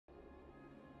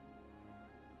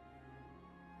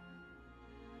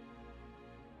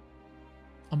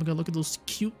Oh my god, look at those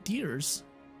cute deers.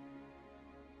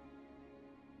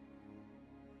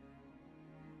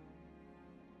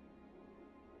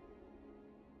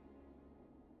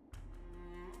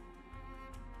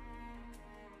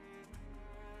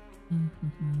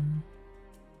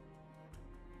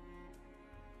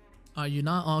 Are you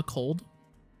not all cold?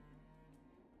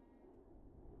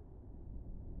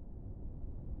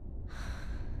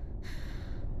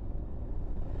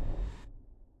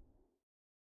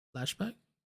 Flashback?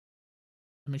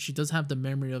 I mean, she does have the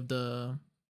memory of the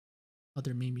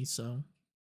other Mimi, so.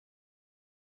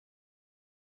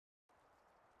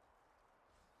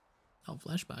 Oh,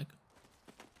 flashback.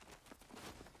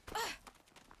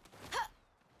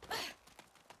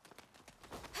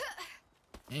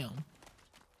 Damn.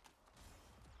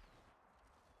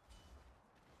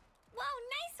 Wow,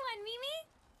 nice one, Mimi!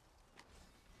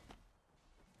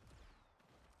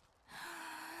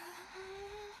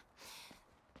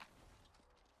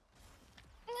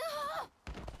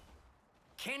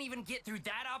 Can't even get through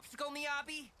that obstacle,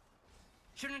 Moebius?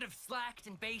 Shouldn't have slacked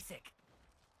in basic.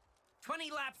 20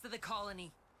 laps of the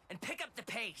colony, and pick up the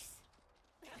pace.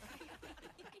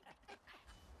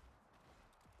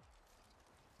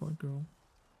 Poor girl.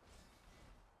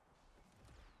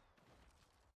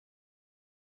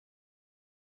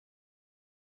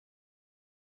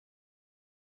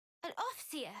 An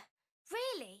off-seer?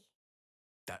 Really?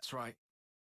 That's right.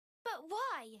 But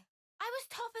why? I was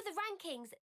top of the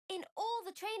rankings in all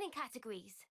the training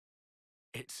categories.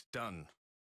 It's done.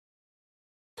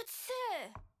 But sir...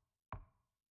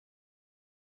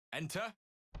 Enter.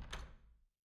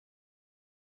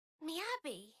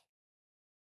 Moebius.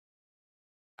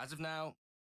 As of now,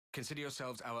 consider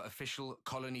yourselves our official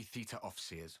Colony Theta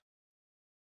off-seers.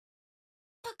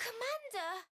 But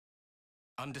Commander...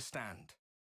 Understand.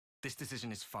 This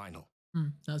decision is final.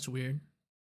 That's weird.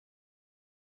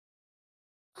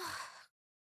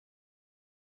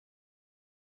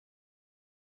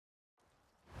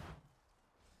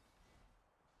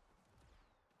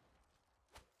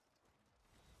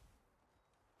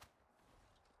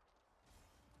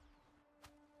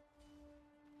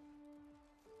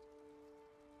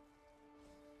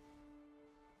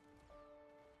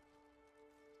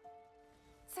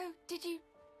 So, did you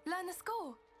learn the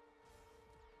score?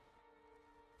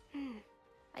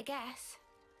 I guess.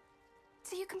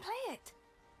 So you can play it?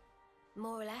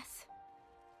 More or less.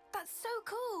 That's so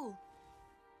cool!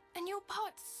 And your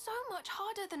part's so much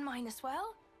harder than mine as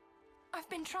well. I've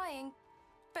been trying,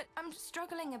 but I'm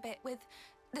struggling a bit with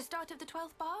the start of the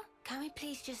 12th bar. Can we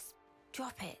please just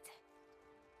drop it?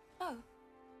 Oh.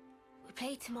 We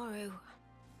play tomorrow.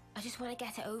 I just want to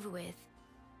get it over with.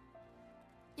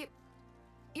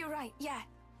 You're right, yeah.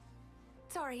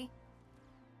 Sorry.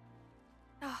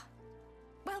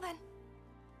 Well then.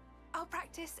 I'll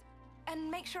practice and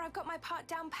make sure I've got my part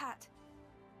down pat.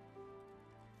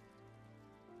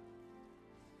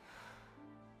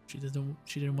 She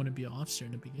didn't want to be an officer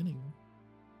in the beginning.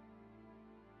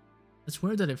 It's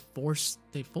weird that they forced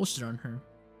it on her.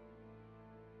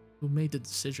 Who made the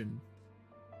decision?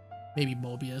 Maybe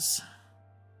Moebius.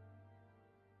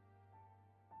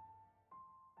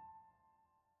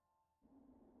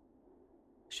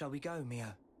 Shall we go,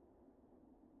 Mia?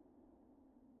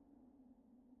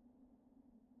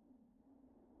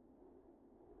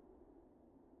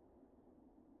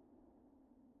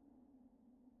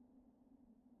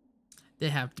 They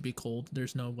have to be cold.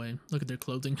 There's no way. Look at their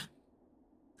clothing.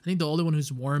 I think the only one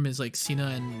who's warm is like Cena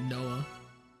and Noah.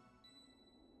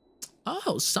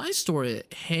 Oh, side story.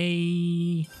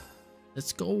 Hey,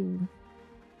 let's go.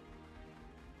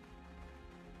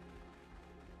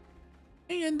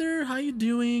 Hey Ender, how you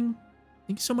doing?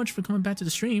 Thank you so much for coming back to the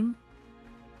stream.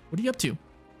 What are you up to?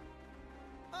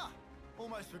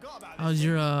 Almost forgot about How's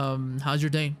your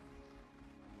day?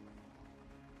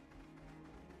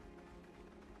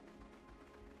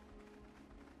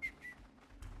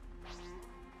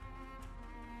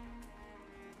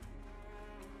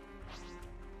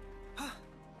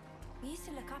 We used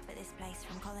to look up at this place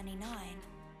from Colony 9.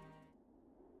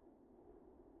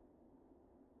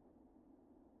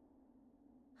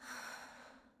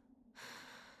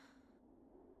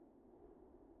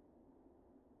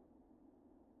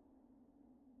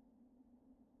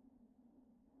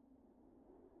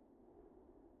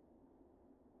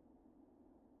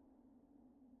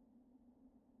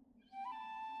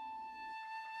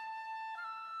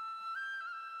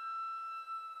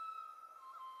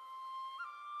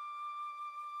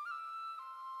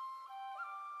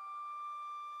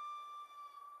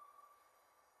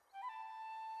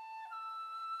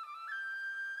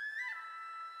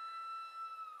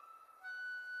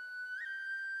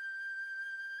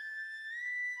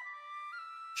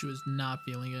 She was not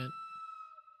feeling it.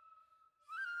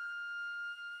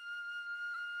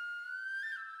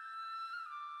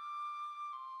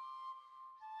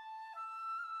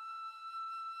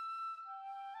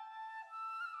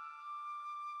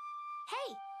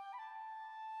 Hey!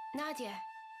 Nadia.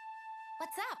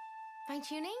 What's up?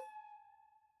 Fine-tuning?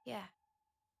 Yeah.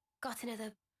 Got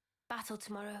another battle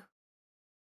tomorrow.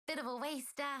 Bit of a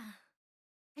waste,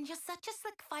 And you're such a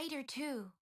slick fighter, too.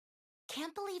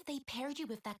 Can't believe they paired you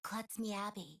with that klutz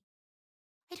Moebius.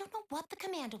 I don't know what the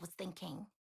commander was thinking.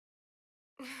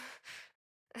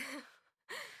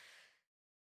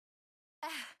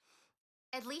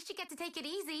 At least you get to take it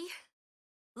easy.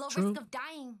 Low True. risk of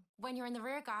dying when you're in the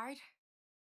rear guard.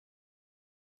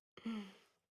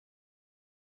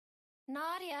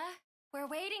 Nadia, we're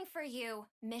waiting for you.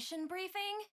 Mission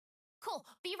briefing? Cool,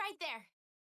 be right there.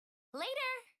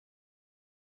 Later!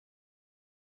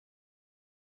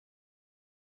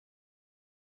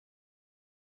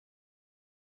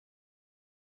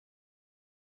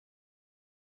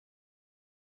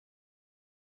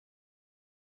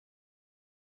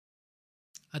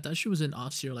 I thought she was an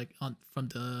off-seer like on from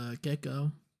the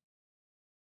get-go.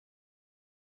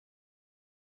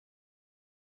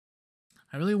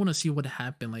 I really want to see what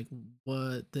happened, like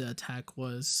what the attack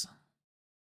was.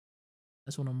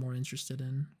 That's what I'm more interested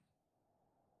in.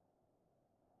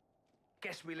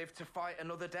 Guess we live to fight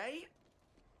another day?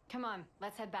 Come on,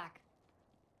 let's head back.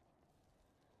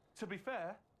 To be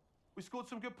fair, we scored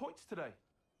some good points today.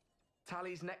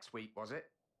 Tally's next week, was it?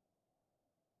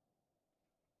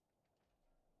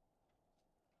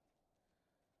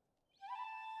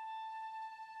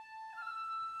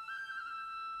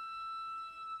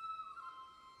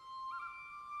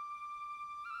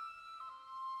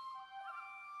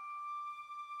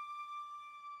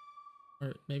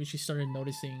 Or maybe she started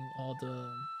noticing all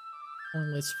the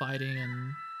pointless fighting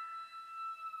and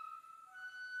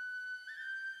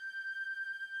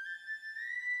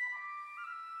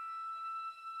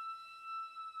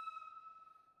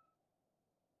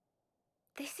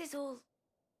This is all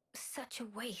such a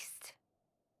waste.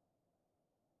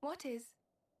 What is?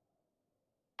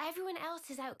 Everyone else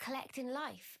is out collecting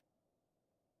life.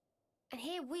 And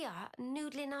here we are,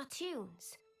 noodling our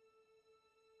tunes.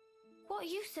 What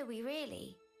use are we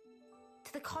really?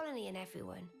 To the colony and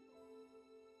everyone.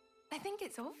 I think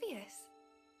it's obvious.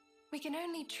 We can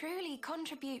only truly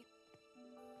contribute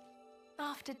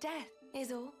after death,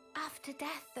 is all. After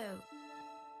death, though,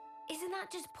 isn't that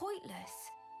just pointless?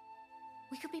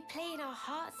 We could be playing our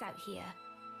hearts out here,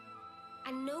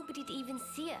 and nobody'd even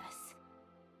see us.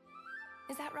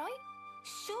 Is that right?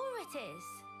 Sure it is.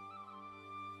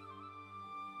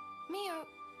 Mio,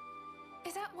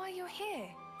 is that why you're here?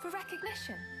 For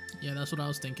recognition? yeah, that's what I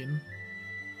was thinking.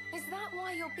 Is that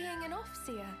why you're being an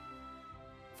off-seer?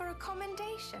 For a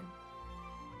commendation?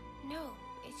 No,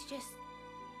 it's just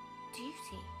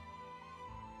duty.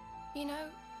 You know,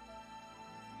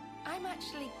 I'm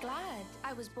actually glad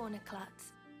I was born a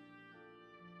klutz.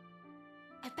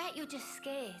 I bet you're just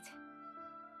scared.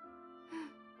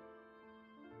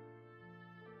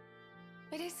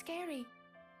 It is scary.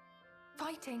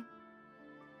 Fighting.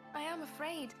 I am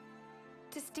afraid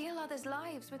to steal others'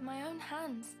 lives with my own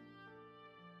hands.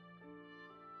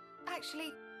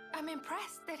 Actually, I'm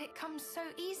impressed that it comes so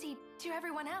easy to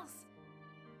everyone else.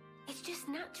 It's just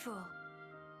natural.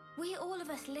 We all of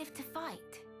us live to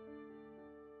fight.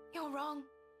 You're wrong.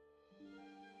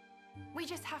 We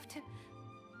just have to...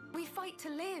 We fight to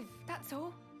live, that's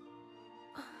all.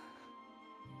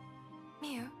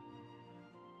 Mio,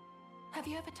 have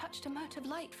you ever touched a mote of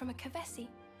light from a Kavesi?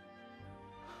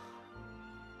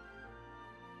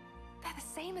 They're the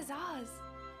same as ours.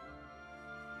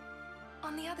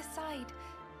 On the other side,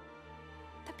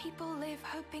 the people live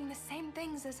hoping the same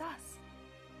things as us.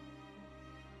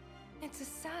 It's a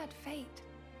sad fate.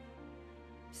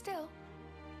 Still,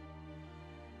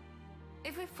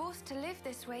 if we're forced to live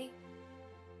this way,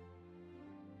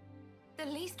 the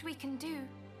least we can do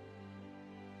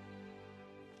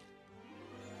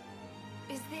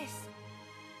is this.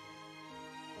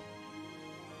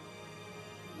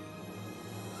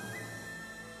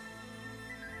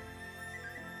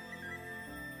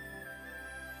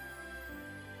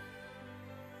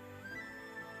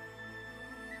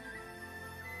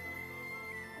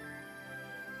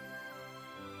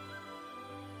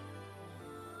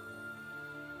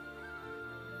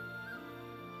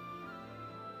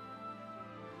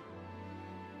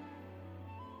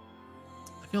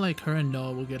 I feel like her and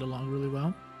Noah will get along really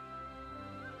well.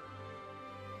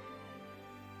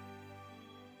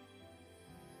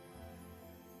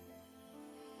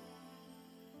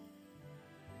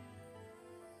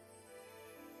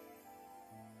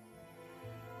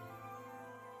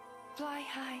 Fly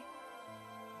high,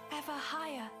 ever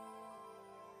higher.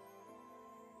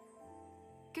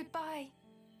 Goodbye.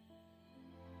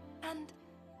 And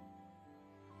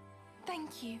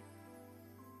thank you.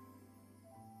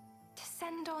 To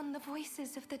send on the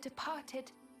voices of the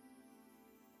departed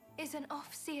is an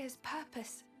off-seer's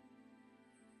purpose.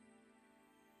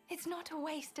 It's not a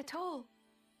waste at all,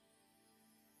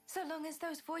 so long as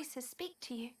those voices speak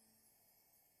to you.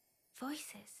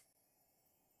 Voices.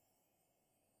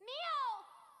 Meow!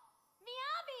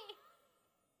 Miyabi!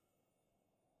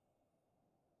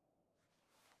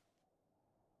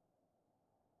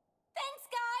 Thanks,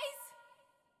 guys!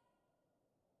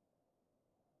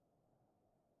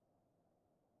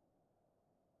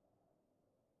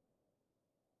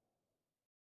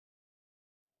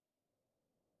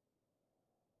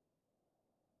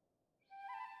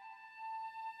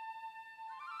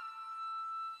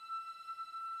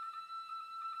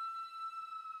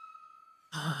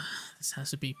 This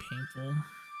has to be painful.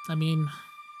 I mean,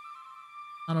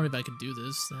 I don't know if I could do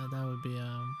this. That would be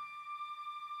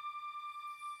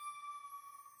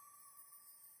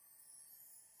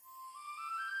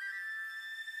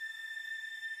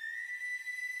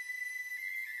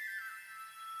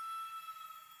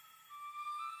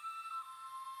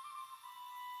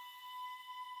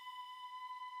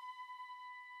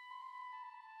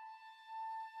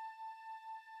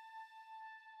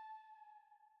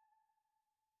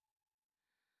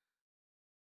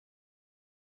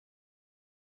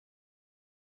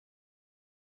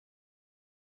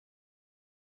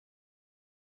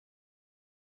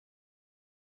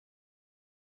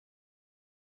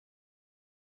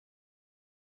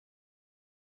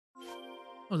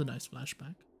oh, the nice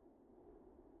flashback.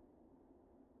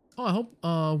 Oh, I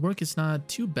hope work is not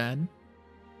too bad.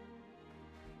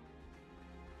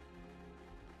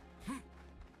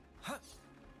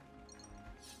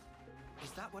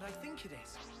 Is that what I think it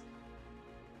is?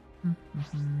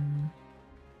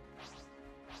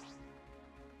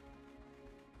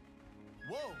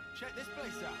 Whoa, check this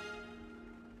place out.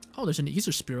 Oh, there's an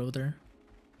Easter spear over there.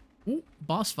 Ooh,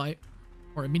 boss fight.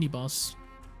 Or a mini boss.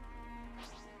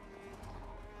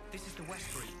 This is the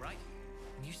West Route, right?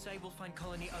 And you say we'll find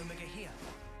Colony Omega here?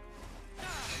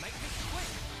 Make this quick!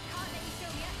 Can't let you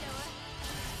kill me yet, Noah.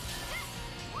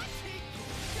 What?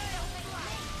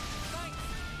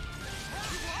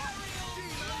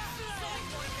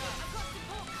 I've got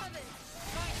support covered.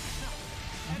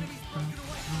 Enemies broken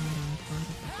away!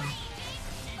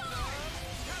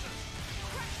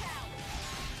 Crash out!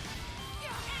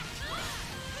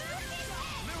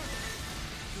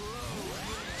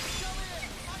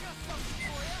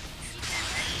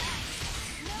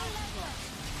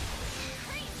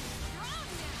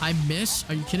 I miss?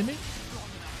 Are you kidding me?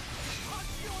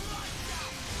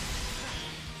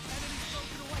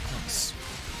 Nice.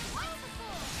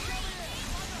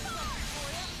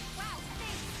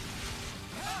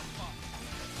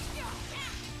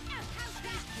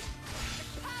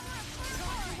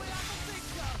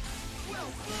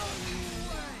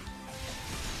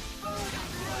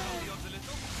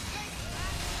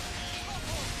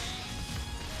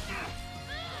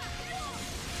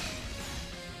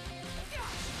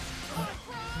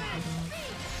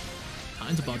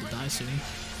 Mine's about to die soon.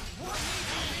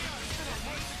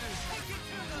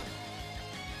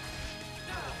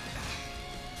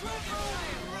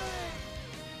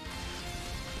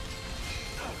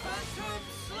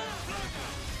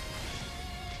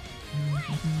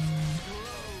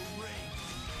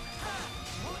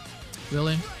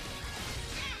 Really?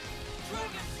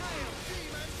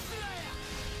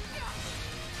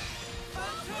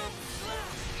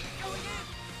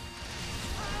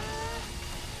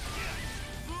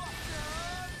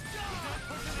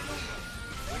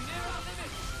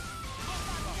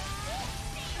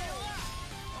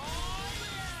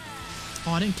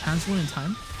 Oh, I didn't cancel it in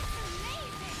time?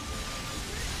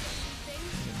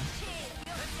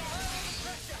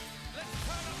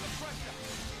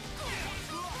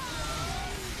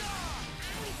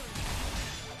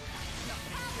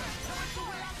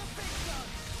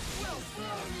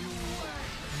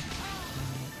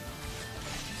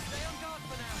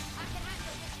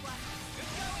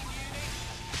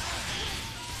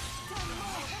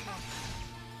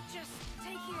 Just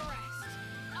taking a rest.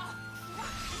 Oh,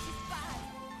 crap, this is bad.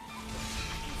 I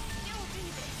can still do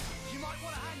this. You might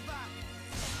want to hang back!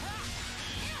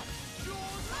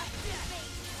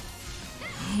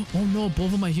 Oh no,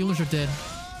 both of my healers are dead.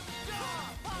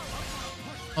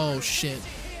 Oh shit.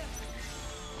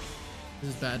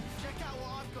 This is bad. Check out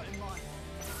what I've got in mind.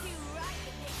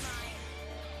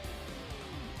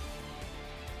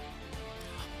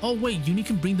 Oh wait, Uni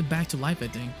can bring them back to life, I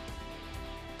think.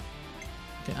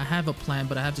 Okay, I have a plan,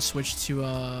 but I have to switch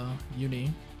to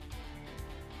uni.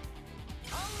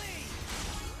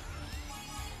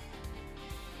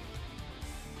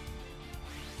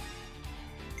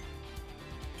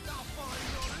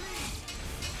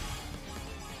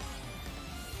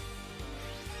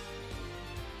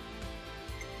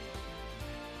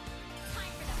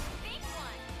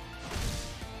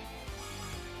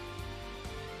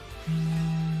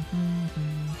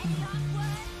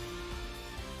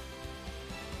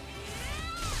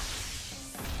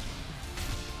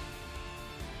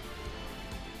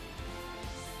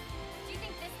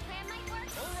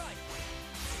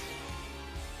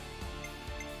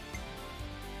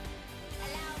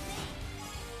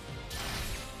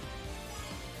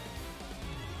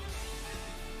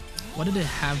 Why did it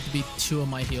have to be 2 of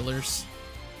my healers?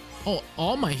 Oh,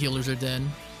 all my healers are dead.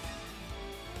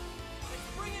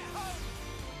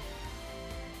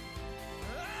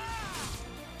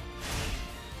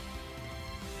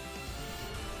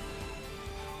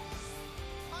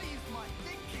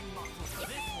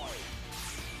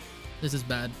 This is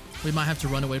bad. We might have to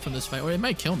run away from this fight, or it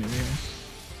might kill me here.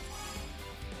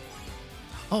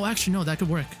 Oh, actually, no, that could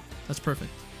work. That's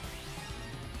perfect.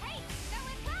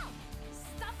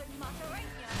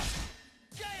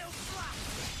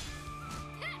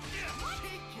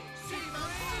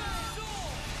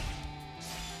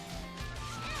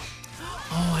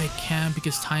 Oh, I can't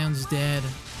because Tyon's dead.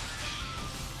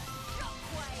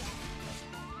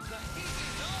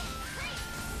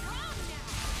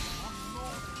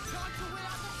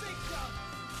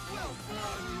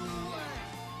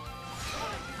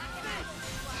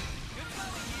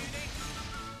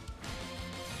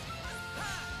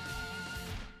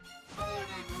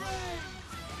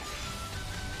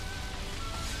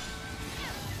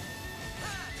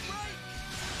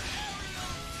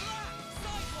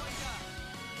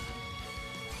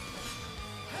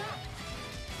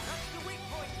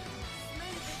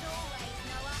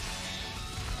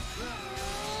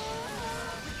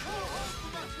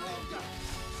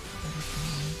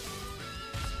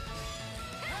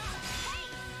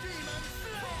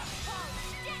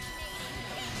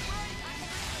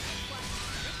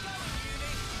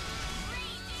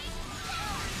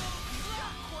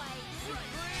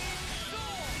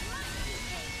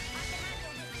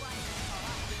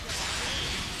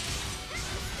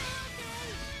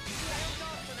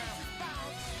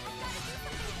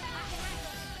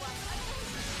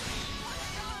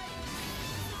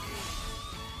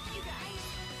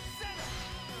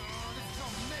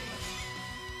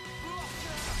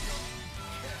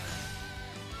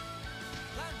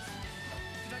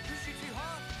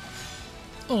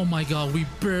 Oh my god, we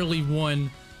barely won.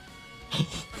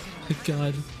 Oh my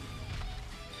god.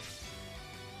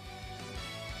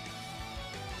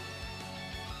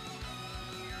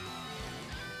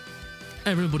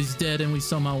 Everybody's dead and we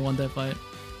somehow won that fight.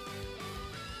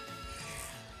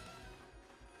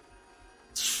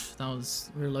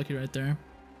 We were lucky right there.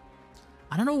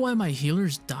 I don't know why my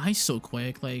healers die so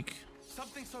quick. Like,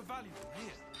 Something so valuable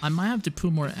here. I might have to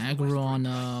put more aggro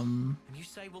on You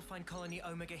say we'll find Colony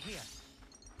Omega here?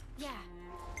 Yeah.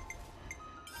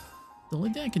 the only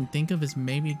thing I can think of is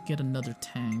maybe get another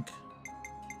tank.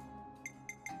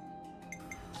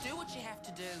 Do what you have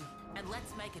to do, and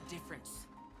let's make a difference.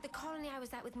 The colony I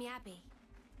was at with Miyabi.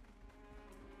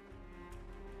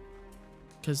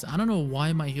 Because I don't know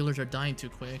why my healers are dying too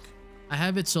quick. I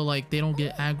have it so like they don't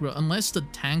get aggro unless the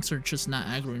tanks are just not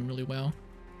aggroing really well,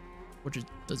 which it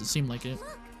doesn't seem like it.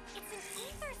 Look, it's an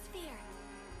ether sphere.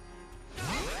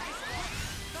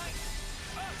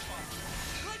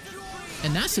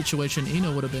 In that situation,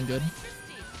 Eno would have been good.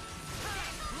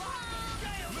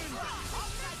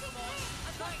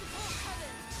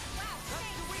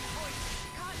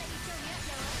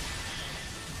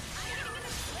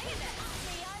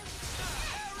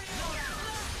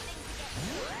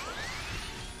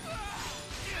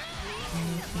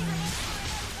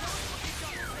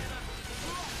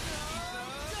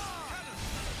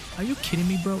 Are you kidding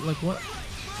me, bro? Like, what?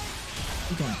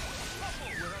 Keep going.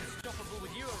 We're unstoppable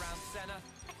with you around, Senna.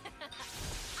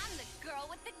 I'm the girl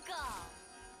with the gall.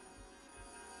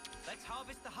 Let's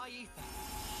harvest the high ether.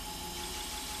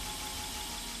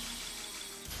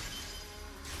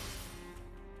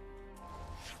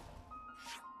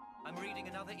 I'm reading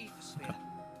another ether sphere.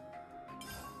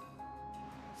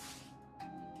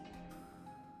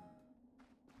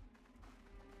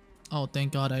 Oh,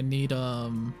 thank God! I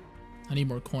need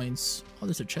more coins. Oh,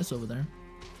 there's a chest over there.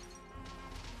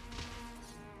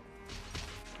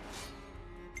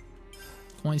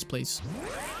 Coins, please.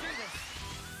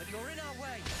 But you're in our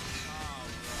way. Oh,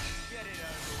 get it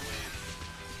over with.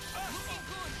 Looking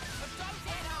good. But don't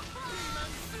get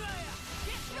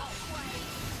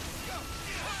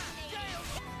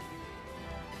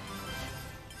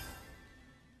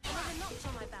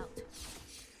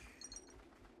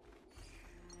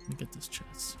get this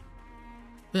chest.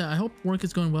 Yeah, I hope work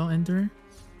is going well, Ender.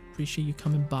 Appreciate you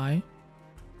coming by.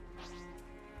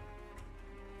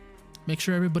 Make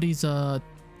sure everybody's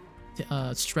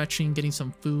stretching, getting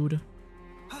some food.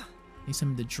 Need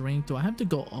something to drink. Do I have to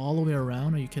go all the way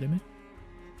around? Are you kidding me?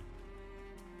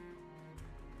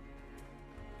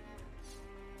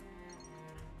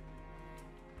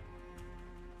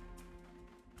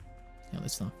 Yeah,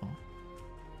 let's not fall.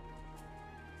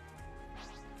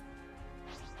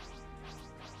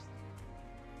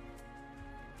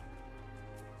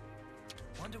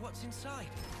 Wonder what's inside.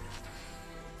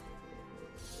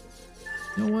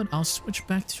 You know what? I'll switch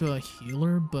back to a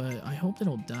healer, but I hope they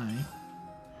don't die.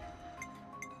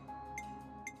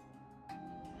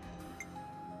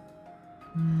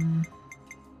 I'm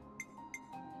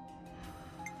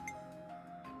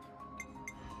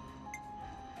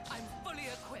fully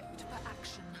equipped for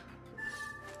action.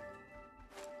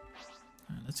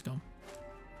 Alright, let's go.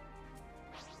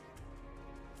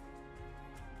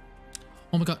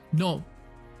 Oh my god, no!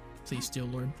 Please, Steel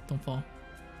Lord, don't fall.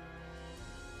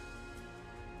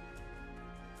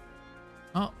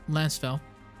 Oh, Lance fell.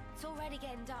 It's already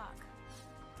getting dark.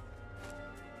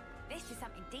 This is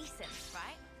something decent,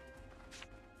 right?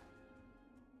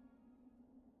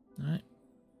 Alright.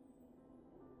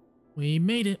 We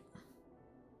made it.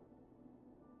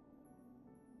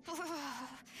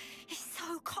 It's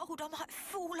so cold I might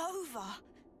fall over.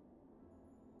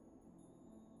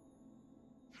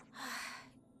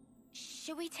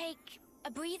 Should we take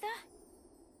a breather?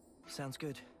 Sounds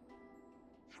good.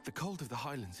 The cold of the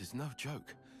Highlands is no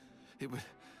joke. It would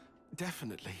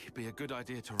definitely be a good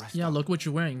idea to rest Yeah, up. look what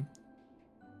you're wearing.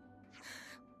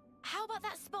 How about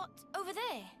that spot over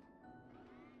there?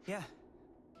 Yeah,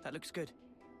 that looks good.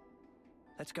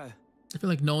 Let's go. I feel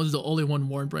like Noah's the only one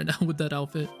warm right now with that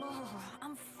outfit. Oh,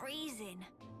 I'm freezing.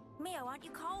 Mio, aren't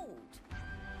you cold?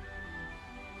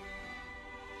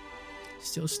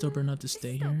 Still stubborn enough to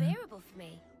stay Still here. bearable for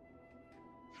me.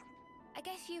 I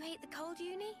guess you hate the cold,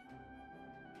 Uni?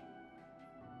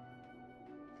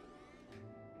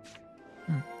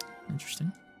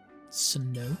 Interesting.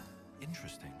 Snow.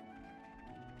 Interesting.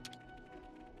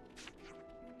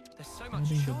 There's so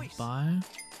much Anything to choice. buy?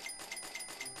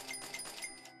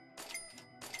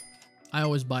 I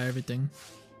always buy everything.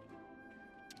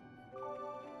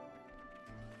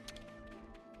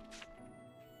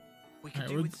 We could Alright,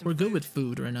 do with some we're good food. with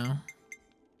food right now.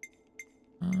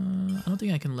 I don't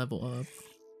think I can level up.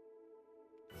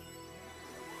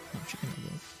 No, she can level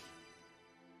up.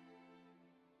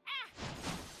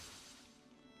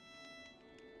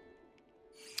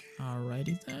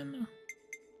 Alrighty then.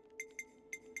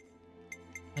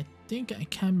 I think I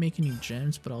can make any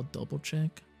gems, but I'll double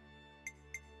check.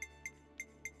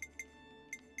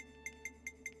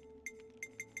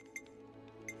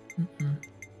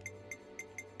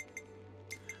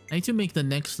 I need to make the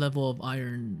next level of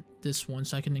iron this one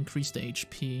so I can increase the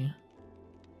HP.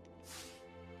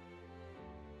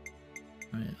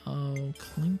 Alright, oh,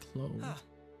 clean clothes. Ah,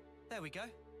 there we go.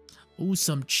 Ooh,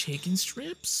 some chicken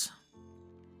strips?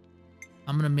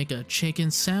 I'm gonna make a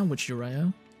chicken sandwich,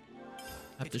 Uriah.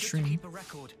 After It's good to stream. keep a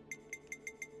record.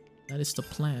 That is the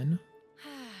plan.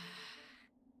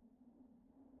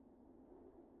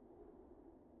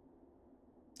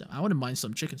 I wouldn't mind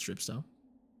some chicken strips though.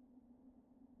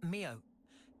 Mio,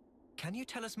 can you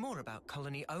tell us more about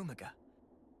Colony Omega?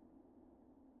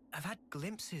 I've had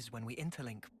glimpses when we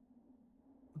interlink,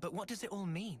 but what does it all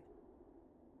mean?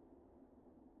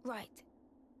 Right.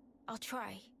 I'll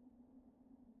try.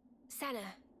 Sana,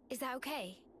 is that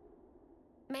okay?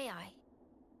 May I?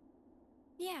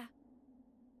 Yeah.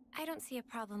 I don't see a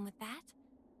problem with that.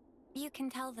 You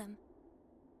can tell them.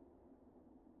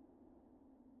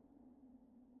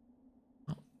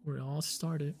 Oh, we all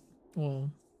started. Well,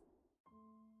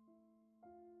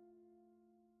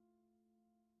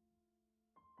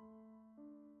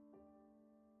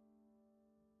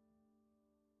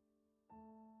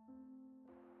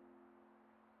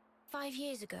 "5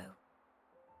 years ago,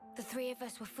 the three of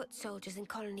us were foot soldiers in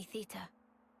Colony Theta.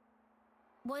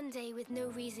 One day, with no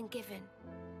reason given,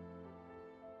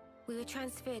 we were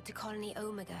transferred to Colony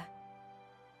Omega.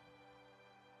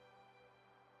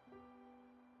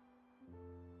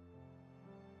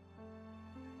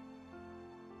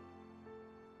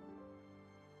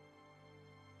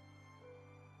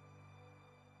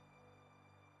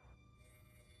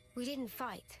 We didn't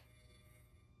fight.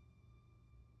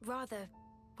 Rather,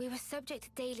 we were subject to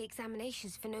daily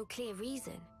examinations for no clear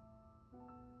reason.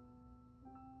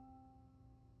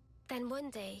 Then one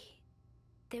day,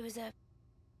 there was an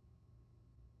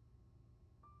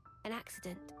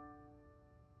accident.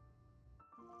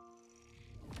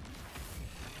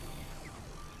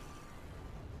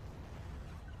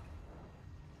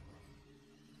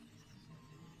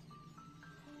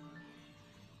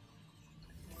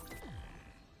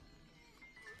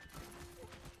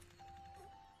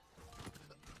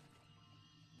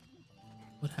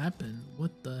 happened?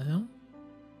 What the hell?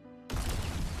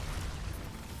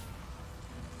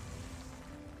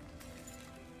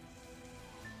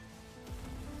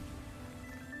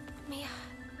 Mia,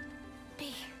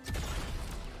 B.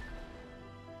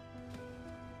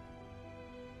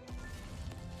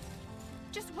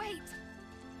 Just wait.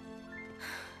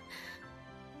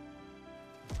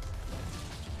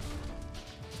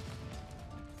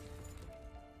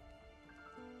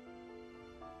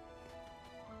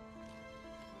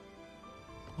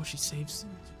 Oh, she saves it.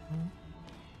 Oh.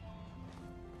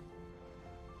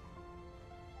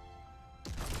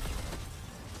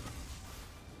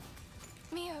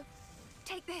 Mio,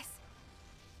 take this.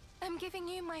 I'm giving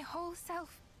you my whole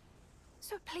self.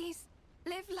 So please,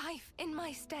 live life in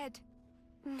my stead.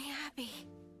 Miyabi.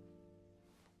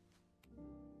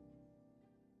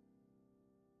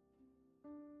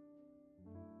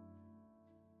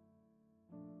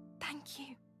 Thank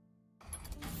you.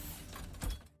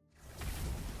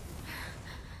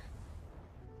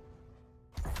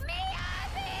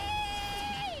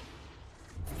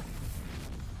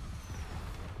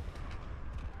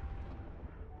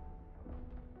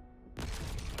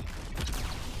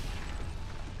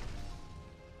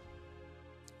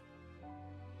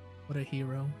 What a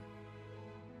hero.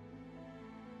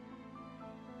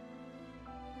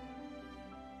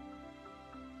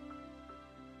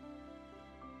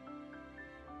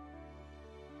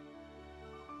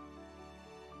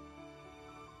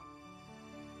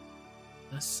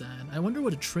 That's sad. I wonder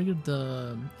what triggered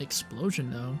the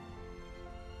explosion though.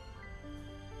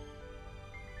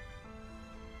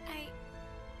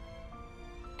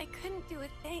 I couldn't do a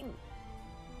thing.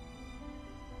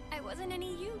 I wasn't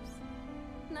any use.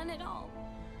 None at all.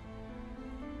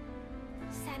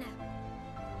 Senna.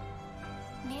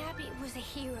 Miyabi was a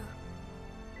hero.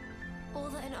 All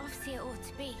that an off-seer ought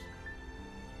to be.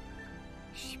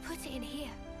 She put it in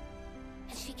here,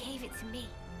 and she gave it to me.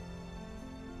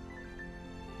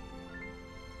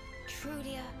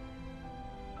 Truly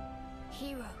a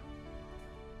hero.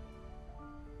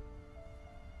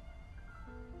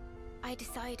 I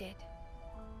decided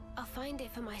I'll find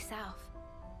it for myself.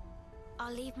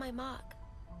 I'll leave my mark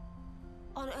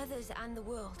on others and the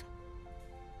world.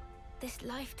 This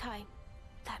lifetime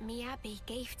that Miyabi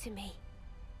gave to me,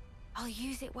 I'll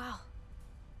use it well.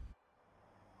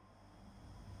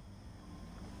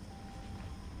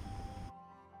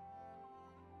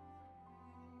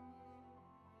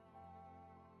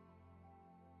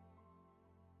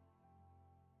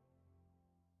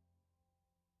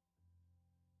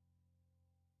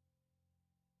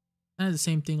 Kind of the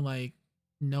same thing like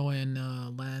Noah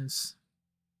and Lance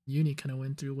Uni kind of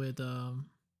went through with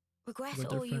Regret with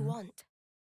their all you friend. want,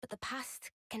 but the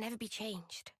past can never be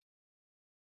changed.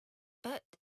 But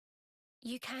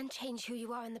you can change who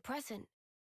you are in the present.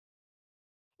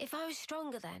 If I was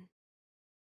stronger then,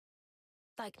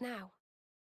 like now,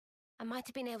 I might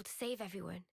have been able to save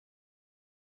everyone.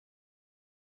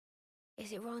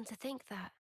 Is it wrong to think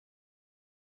that?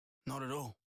 Not at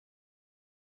all.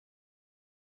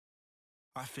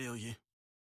 I feel you.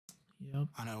 Yep.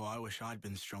 I know I wish I'd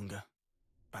been stronger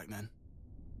back then.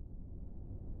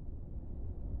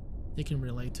 They can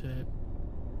relate to it.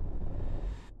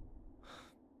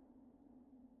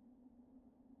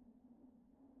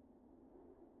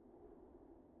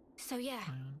 So yeah,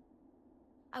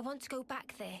 I want to go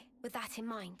back there with that in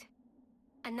mind.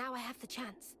 And now I have the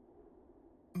chance.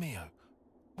 Mio,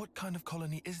 what kind of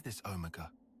colony is this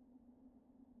Omega?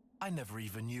 I never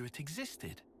even knew it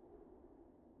existed.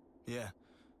 Yeah.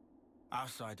 Our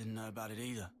side didn't know about it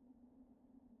either.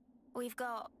 We've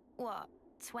got, what,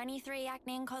 23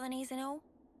 Agnian colonies in all?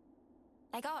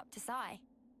 They go up to Psi.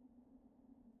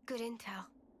 Good intel.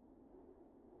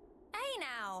 Hey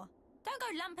now! Don't go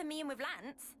lumping me in with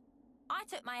Lance. I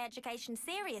took my education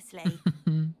seriously.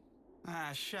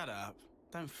 Ah, shut up.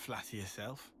 Don't flatter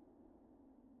yourself.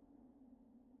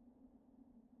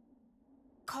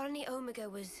 Colony Omega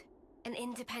was an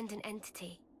independent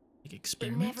entity. Like It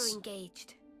experiments? never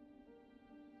engaged.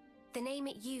 The name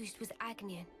it used was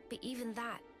Agnian, but even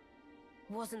that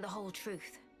wasn't the whole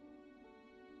truth.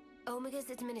 Omega's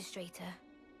administrator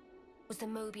was the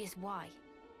Moebius Y.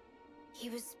 He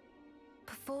was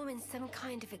performing some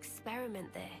kind of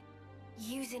experiment there,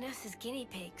 using us as guinea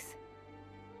pigs.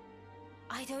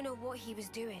 I don't know what he was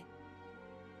doing.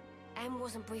 M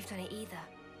wasn't briefed on it either.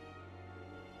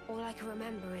 All I can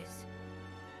remember is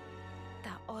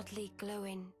that oddly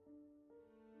glowing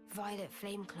violet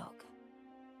flame clock.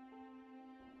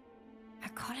 A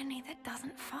colony that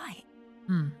doesn't fight.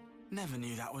 Never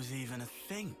knew that was even a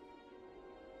thing.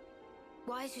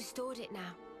 Wise restored it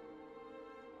now.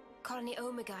 Colony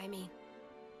Omega, I mean.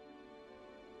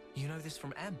 You know this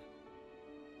from M?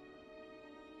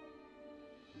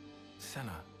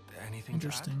 Senna, anything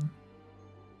Interesting. to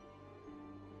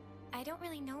I don't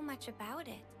really know much about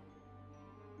it.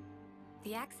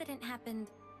 The accident happened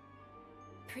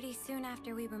pretty soon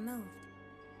after we were moved.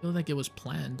 I feel like it was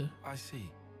planned. add? I see.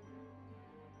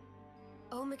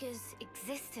 Omega's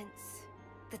existence,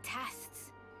 the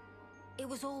tests, it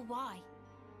was all why.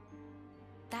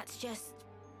 That's just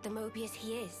the Moebius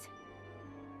he is.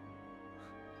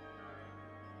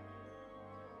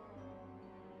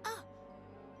 Oh,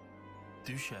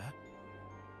 Do share.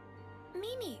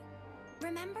 Mimi,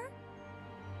 remember?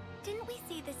 Didn't we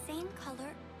see the same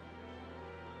color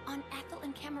on Ethel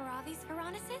and Kamaravi's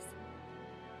Veronicus?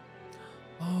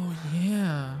 Oh,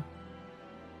 yeah.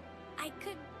 I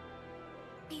could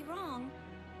be wrong.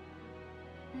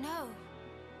 No,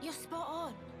 you're spot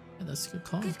on. Yeah, that's a good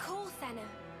call. Good call, Senna.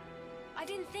 I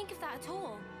didn't think of that at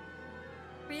all.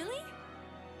 Really?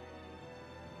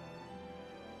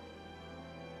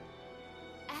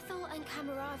 Ethel and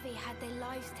Kamaravi had their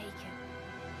lives taken.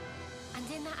 And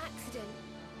in that accident,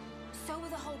 so were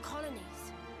the whole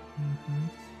colonies. Mm-hmm.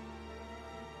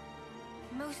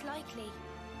 Most likely,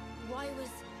 Y was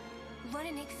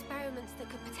running experiments that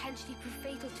could potentially prove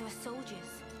fatal to us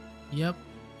soldiers. Yep.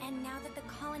 And now that the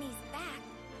colony's back,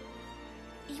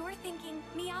 you're thinking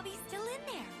Miyabi's still in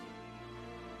there?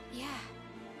 Yeah.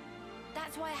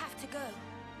 That's why I have to go.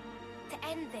 To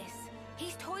end this.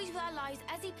 He's toys with our lives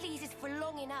as he pleases for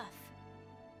long enough.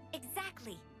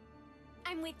 Exactly.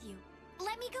 I'm with you.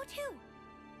 Let me go too.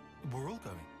 We're all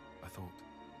going, I thought.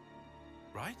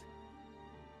 Right?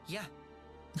 Yeah.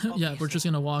 Yeah, we're just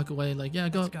gonna walk away like, yeah,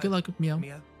 go. Good luck, Mio.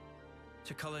 Mio.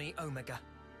 To Colony Omega.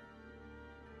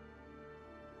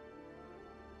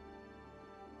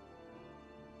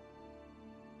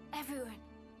 Everyone,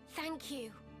 thank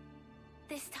you.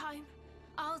 This time,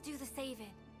 I'll do the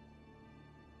saving.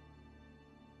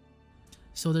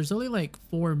 So there's only like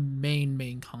 4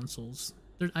 main consoles.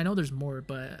 I know there's more,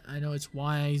 but I know it's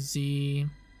Y, Z,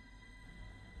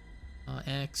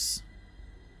 X,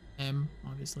 M,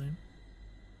 obviously.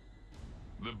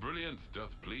 The brilliance doth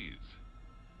please.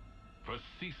 For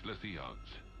ceaseless eons,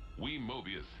 we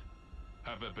Moebius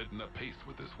have abidden apace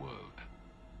with this world.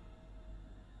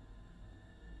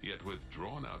 Yet with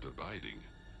drawn-out abiding,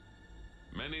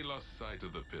 many lost sight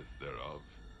of the pith thereof,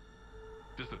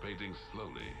 dissipating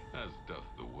slowly as doth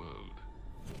the world.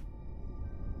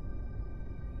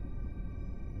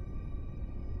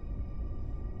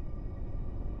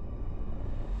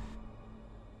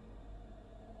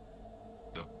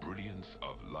 The brilliance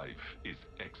of life is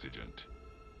exigent,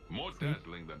 more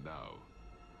dazzling than now.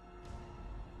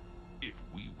 If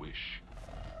we wish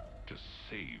to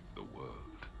save the world.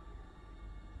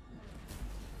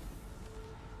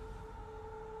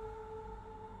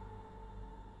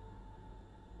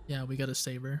 Yeah, we gotta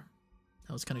save her.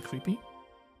 That was kind of creepy.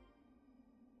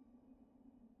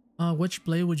 Which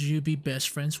Blade would you be best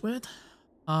friends with?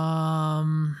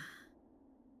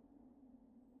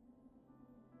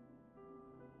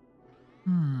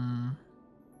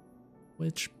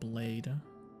 Which Blade?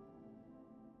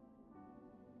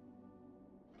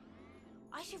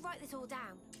 I should write this all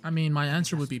down. I mean, my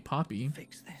answer would be Poppy.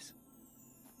 Fix this.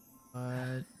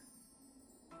 But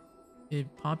if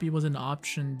Poppy was an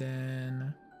option,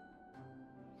 then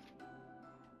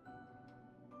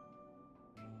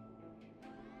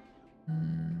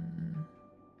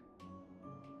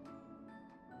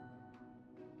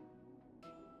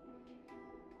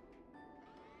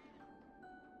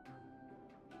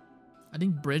I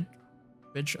think Bridget.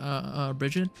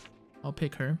 I'll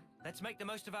pick her. Let's make the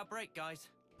most of our break, guys.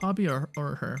 Poppy or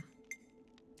her.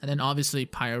 And then obviously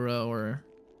Pyra or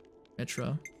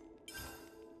Metra.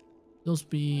 Those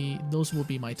will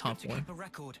be my top 4. Keep a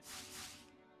record.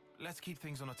 Let's keep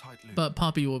things on a tight loop. But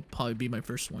Poppy will probably be my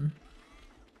first one.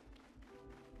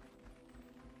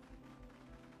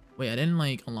 Wait, I didn't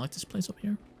like unlock this place up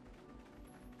here.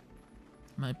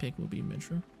 My pick will be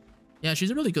Metra. Yeah,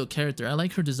 she's a really good character. I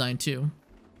like her design too.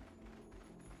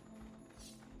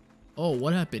 Oh,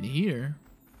 what happened here?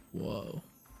 Whoa.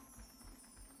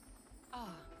 Ah.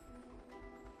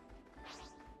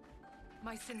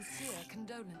 My sincere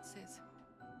condolences.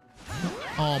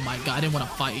 Oh my god, I didn't want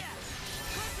to fight.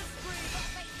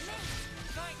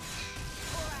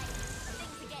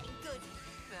 Things are getting good.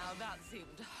 Now that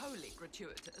seemed wholly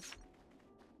gratuitous.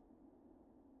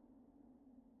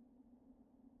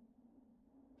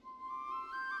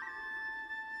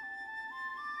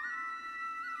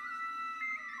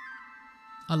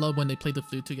 I love when they play the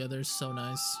flute together, it's so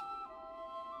nice.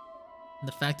 And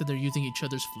the fact that they're using each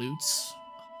other's flutes.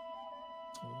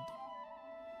 It's old.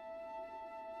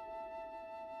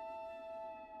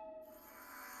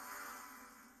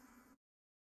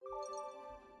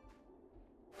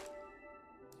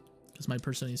 Because my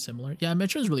personality is similar. Yeah,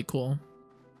 Metro is really cool.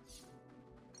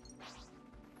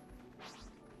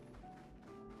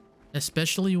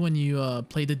 Especially when you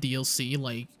play the DLC,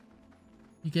 like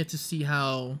you get to see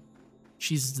how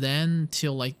she's then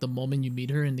till like the moment you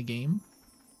meet her in the game,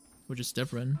 which is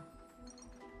different.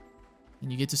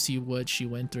 And you get to see what she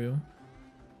went through.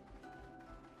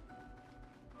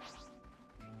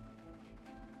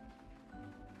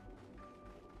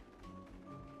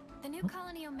 The new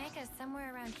colony Omega is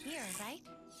somewhere around here, right?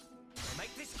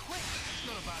 Make this quick.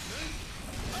 Not a bad move.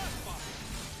 Earthbomb.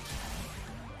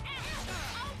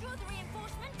 I'll draw the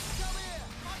reinforcement. Come here.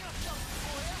 Find yourself,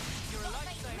 boy. You're a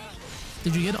lifesaver.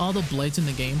 Did you get all the blades in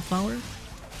the game, Flower?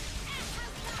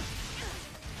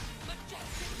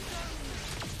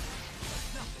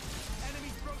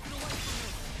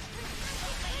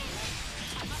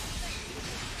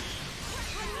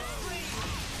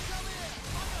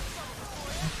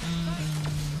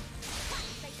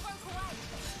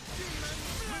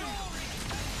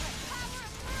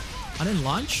 I didn't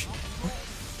launch?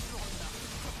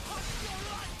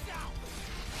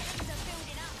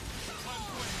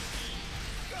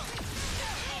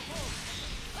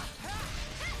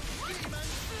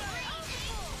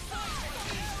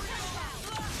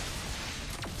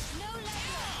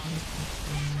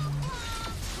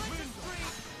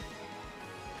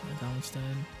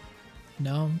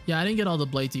 No. Yeah, I didn't get all the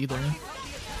blades either. I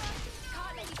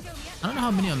don't know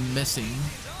how many I'm missing.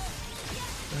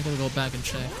 I gotta go back and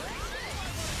check.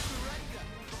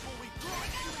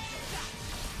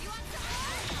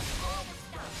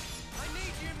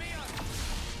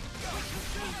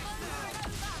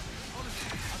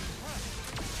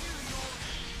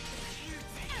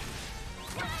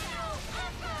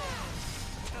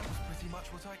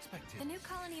 The new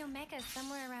colony Omega is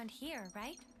somewhere around here,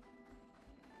 right?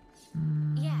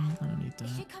 Yeah. I don't need It that.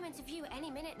 should come into view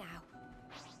any minute now.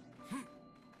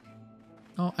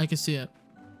 Oh, I can see it.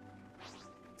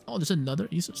 Oh, there's another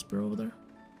Aesop Spear over there.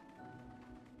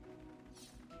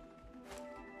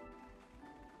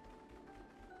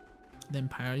 Then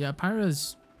Pyra. Yeah,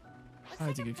 Pyra's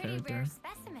a good character.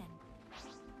 Specimen.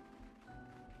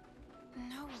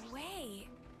 No way.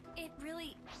 It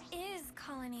really is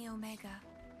colony Omega.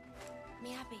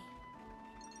 Miyabi.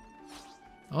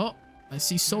 Oh, I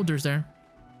see soldiers there.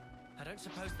 I don't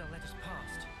suppose they'll let us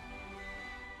past.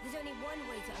 There's only one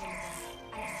way to own them,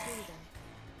 and it's through them.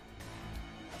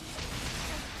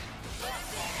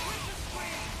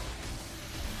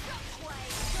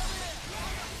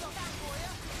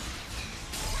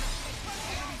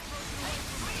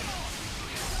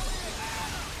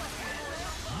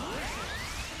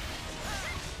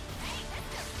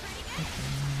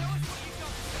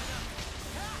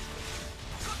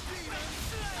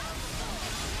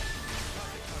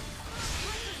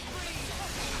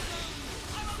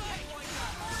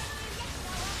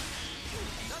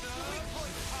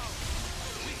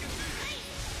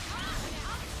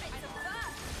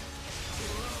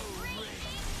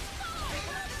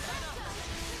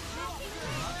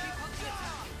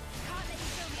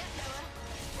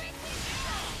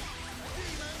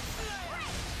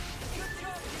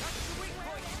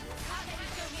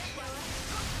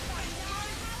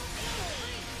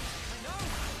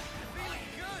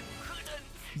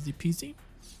 Easy peasy.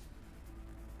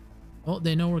 Oh,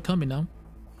 they know we're coming now.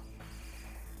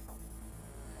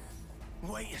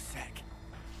 Wait a sec.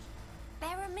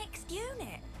 They're a mixed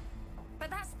unit.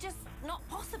 But that's just not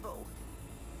possible.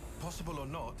 Possible or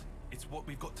not, it's what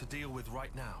we've got to deal with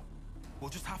right now.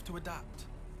 We'll just have to adapt.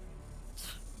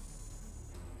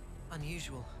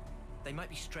 Unusual. They might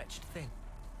be stretched thin.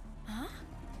 Huh?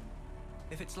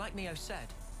 If it's like Neo said,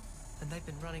 and they've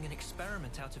been running an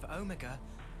experiment out of Omega.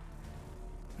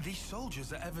 These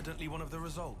soldiers are evidently one of the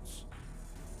results.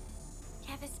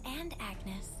 Kevis and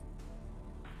Agnes.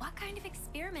 What kind of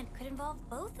experiment could involve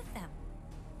both of them?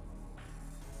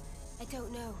 I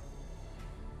don't know.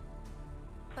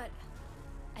 But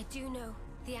I do know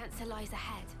the answer lies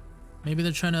ahead. Maybe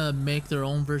they're trying to make their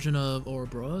own version of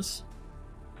Ouroboros?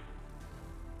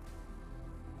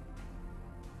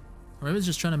 Or maybe it's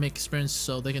just trying to make experience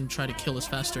so they can try to kill us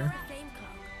faster.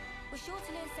 We're sure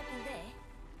to learn something there.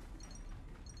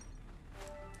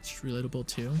 It's relatable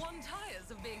too. One tires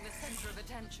of being the center of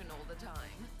attention all the time.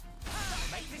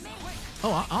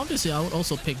 Oh, obviously I would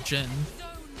also pick Jin.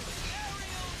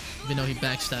 Even though he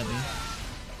backstabbed me.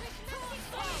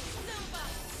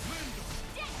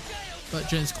 But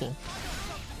Jin's cool.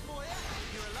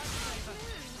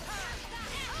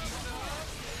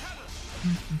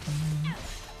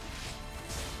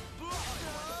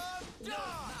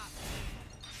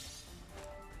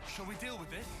 Shall we deal with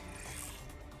this?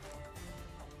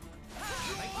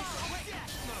 Make this quick.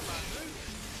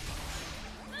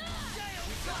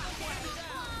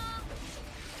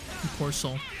 poor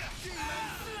soul.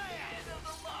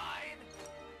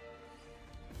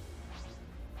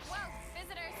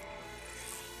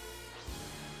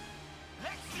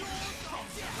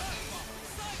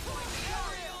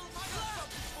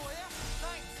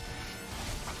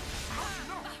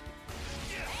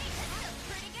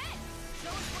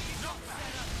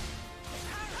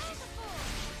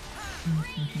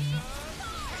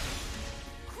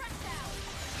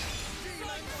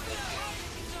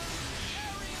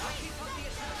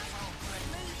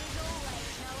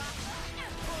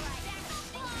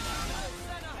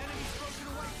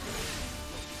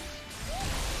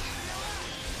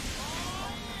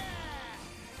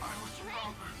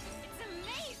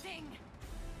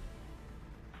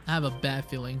 I have a bad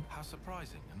feeling. How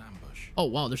surprising, an ambush. Oh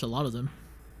wow, there's a lot of them.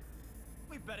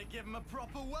 We better give him a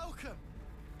proper welcome.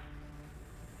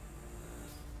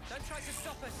 Don't try to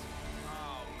stop us.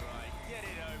 All right, get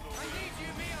it over with. I need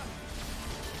you, Mia.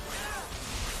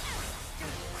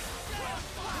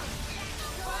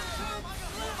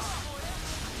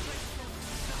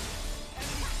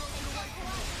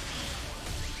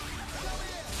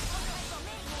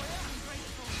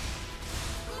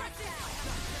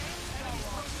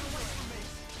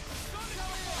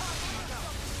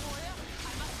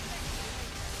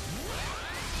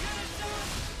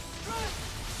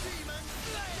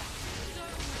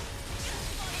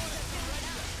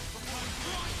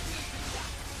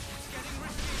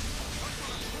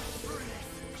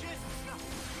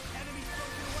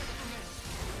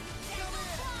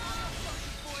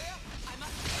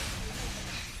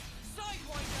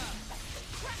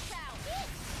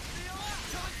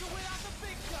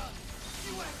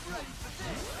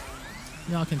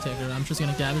 Y'all can take it. I'm just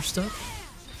gonna gather stuff.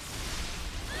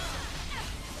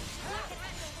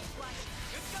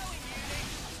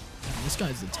 This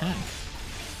guy's a tank.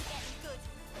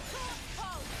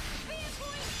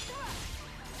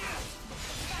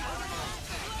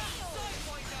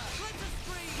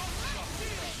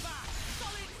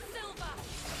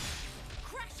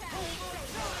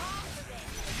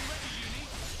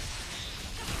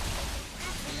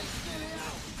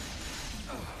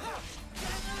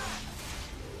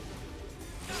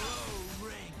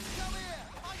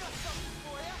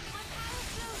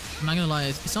 I'm not gonna lie,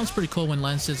 it sounds pretty cool when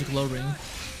Lance says a glow ring.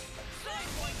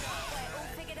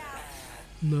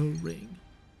 Glow ring.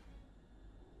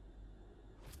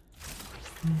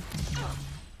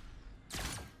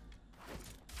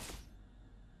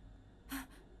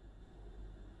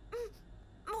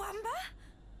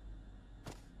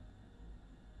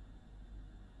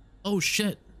 Oh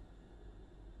shit.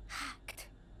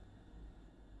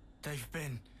 They've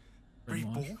been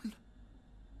reborn?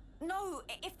 No,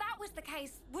 if that was the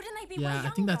case, wouldn't they be way Yeah, younger?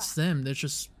 I think that's them. They're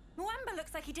just... Moamba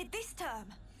looks like he did this term.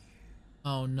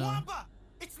 Oh no. Moamba!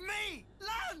 It's me!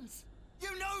 Lance! You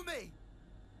know me!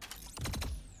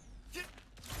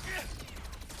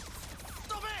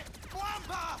 Stop it!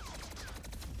 Moamba!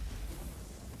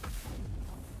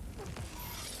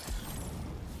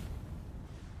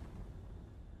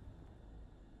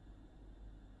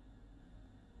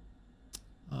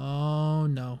 Oh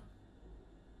no.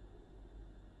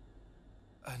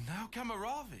 And now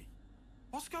Kamaravi.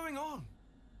 What's going on?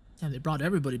 Yeah, they brought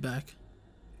everybody back.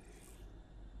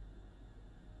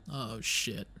 Oh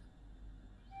shit.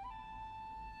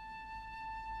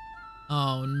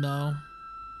 Oh no.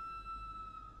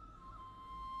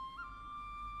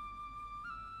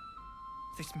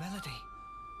 This melody.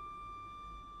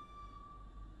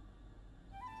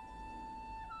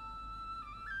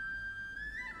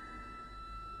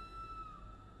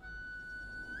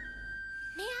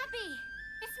 Miyabi!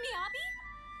 It's Miyabi?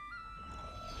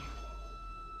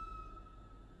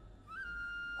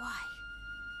 Why?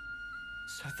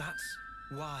 So that's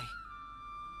why.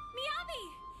 Miyabi!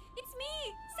 It's me,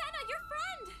 Senna, your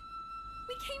friend!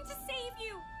 We came to save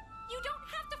you! You don't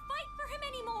have to fight for him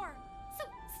anymore! So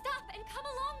stop and come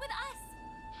along with us!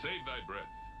 Save thy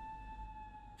breath.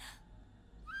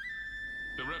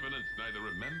 The Revenants neither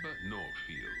remember nor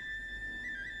feel.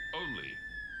 Only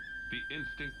the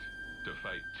instinct to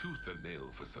fight tooth and nail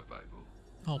for survival.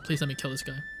 Oh, please let me kill this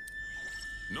guy.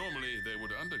 Normally, they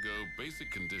would undergo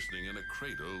basic conditioning in a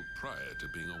cradle prior to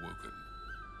being awoken,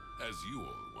 as you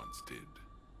all once did.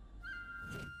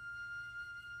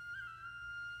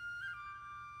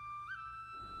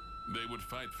 They would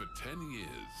fight for 10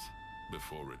 years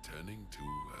before returning to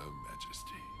Her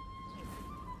Majesty.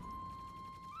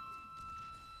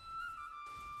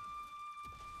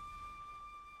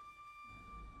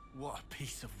 What a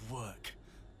piece of work.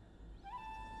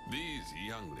 These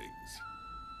younglings,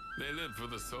 they live for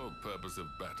the sole purpose of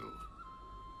battle.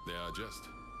 They are just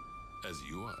as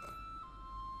you are.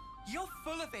 You're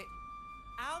full of it.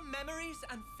 Our memories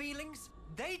and feelings,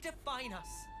 they define us.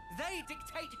 They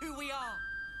dictate who we are.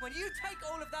 When you take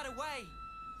all of that away...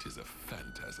 'Tis a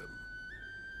phantasm.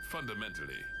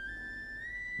 Fundamentally,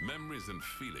 memories and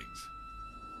feelings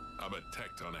are but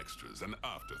tacked on extras, an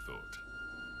afterthought.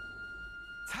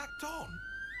 Tacked on?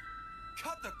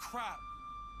 Cut the crap!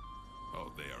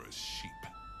 Oh, they are as sheep.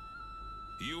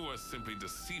 You are simply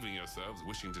deceiving yourselves,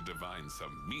 wishing to divine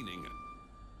some meaning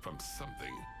from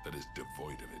something that is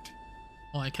devoid of it.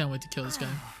 Oh, I can't wait to kill this guy.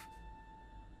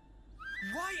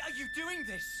 Why are you doing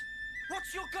this?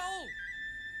 What's your goal?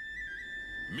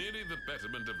 Merely the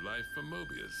betterment of life for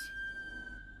Moebius.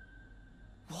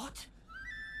 What?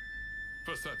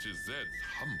 For such is Zed's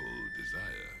humble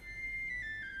desire.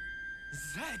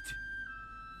 Zed?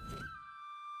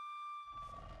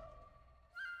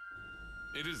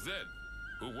 It is Zed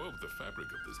who wove the fabric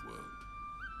of this world.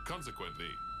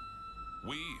 Consequently,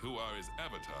 we who are his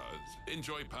avatars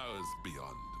enjoy powers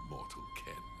beyond mortal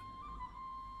ken.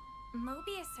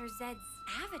 Moebius are Zed's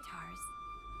avatars.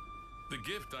 The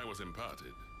gift I was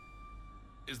imparted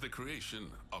is the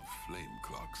creation of flame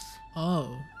clocks.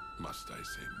 Oh. Must I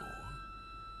say more?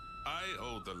 I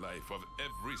hold the life of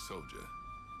every soldier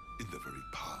in the very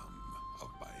palm of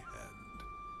my hand.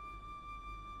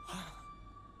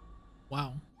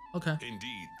 Wow. Okay.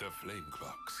 Indeed, the flame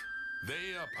clocks.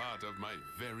 They are part of my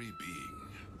very being.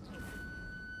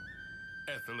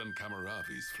 Ethel and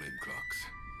Kamaravi's flame clocks.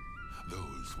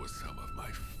 Those were some of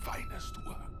my finest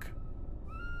work.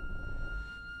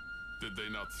 Did they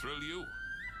not thrill you?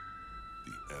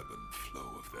 The ebb and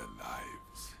flow of their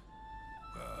lives.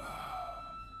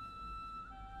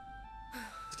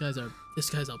 This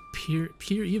guy's a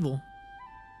pure evil.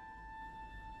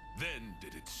 Then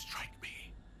did it strike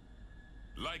me.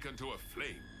 Like unto a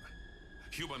flame,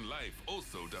 human life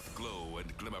also doth glow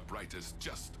and glimmer brightest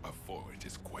just afore it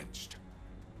is quenched.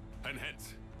 And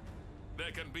hence,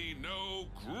 there can be no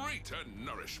greater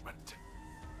nourishment.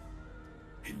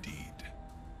 Indeed,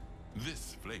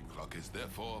 this flame clock is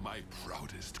therefore my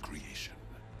proudest creation.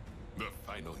 The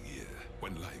final year,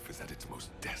 when life is at its most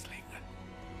dazzling.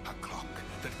 A clock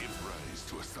that gives rise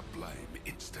to a sublime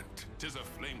instant. 'Tis a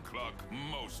flame clock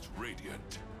most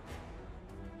radiant.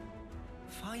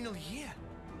 Final year?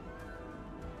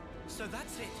 So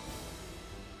that's it.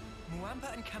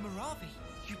 Muamba and Kamaravi,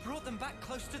 you brought them back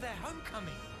close to their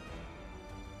homecoming.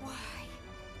 Why?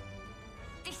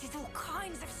 This is all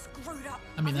kinds of screwed up.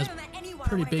 I mean, I've that's never met anyone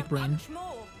pretty who wanted big to brain. punch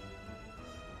more.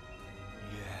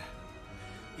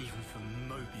 Yeah. Even for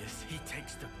Moebius, he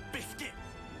takes the biscuit.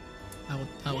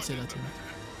 I will say that too.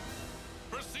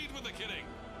 Proceed with the killing.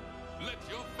 Let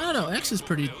your I don't know. X is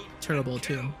pretty terrible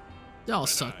too. They all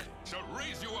suck. shall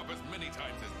raise you up as many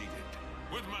times as needed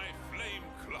with my flame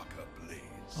clock ablaze.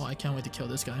 Oh, I can't wait to kill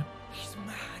this guy. He's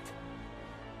mad.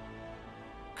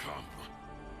 Come,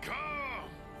 come.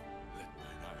 Let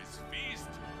mine eyes feast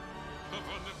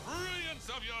upon the brilliance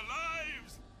of your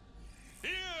lives.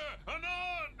 Here,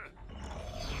 anon.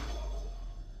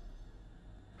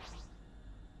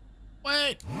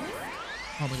 Wait!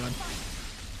 Oh my god.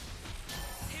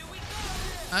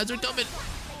 Ads are coming!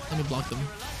 Let me block them.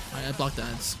 Alright, I blocked the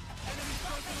ads.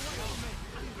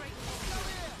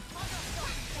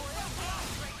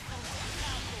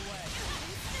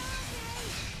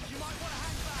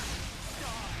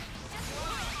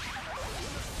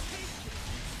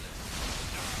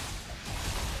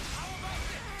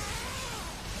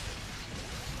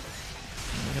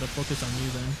 I gotta focus on you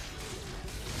then.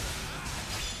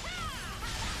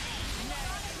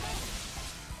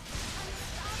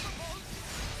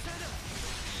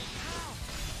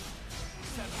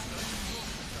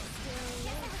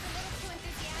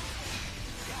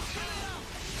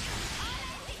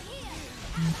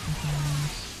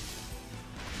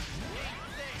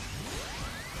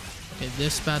 Okay,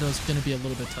 this battle is gonna be a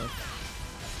little bit tough.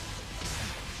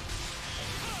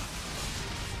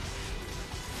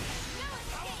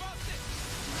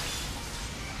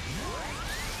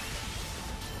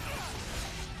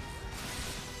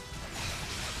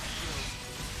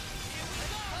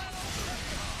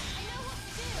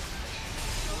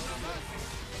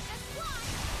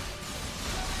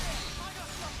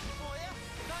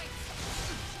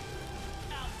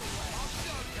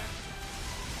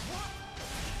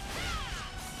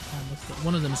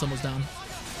 One of them is almost down.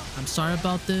 I'm sorry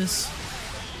about this.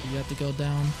 You have to go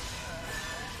down.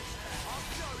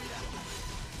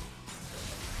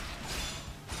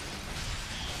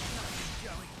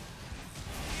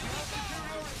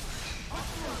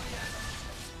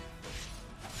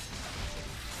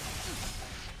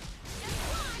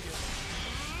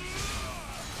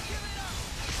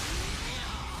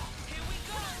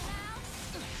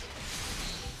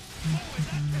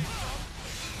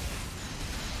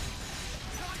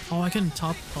 Oh, I can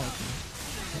top. Oh, okay.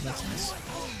 Oh, that's nice.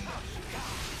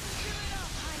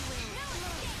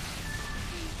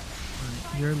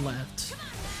 Alright, you're left.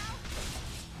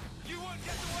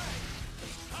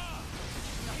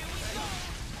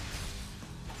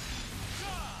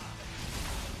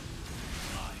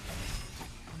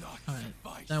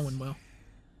 Alright, that went well.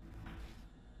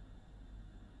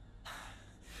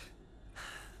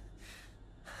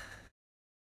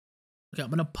 Okay, I'm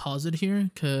gonna pause it here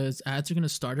because ads are gonna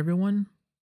start, everyone.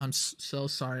 I'm so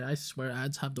sorry. I swear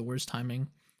ads have the worst timing.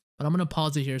 But I'm gonna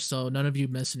pause it here so none of you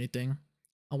miss anything.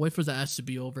 I'll wait for the ads to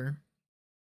be over.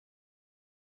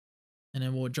 And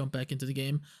then we'll jump back into the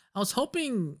game. I was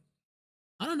hoping...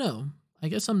 I don't know. I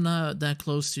guess I'm not that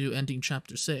close to ending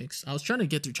chapter 6. I was trying to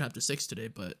get through chapter 6 today,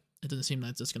 but it doesn't seem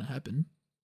like that's gonna happen.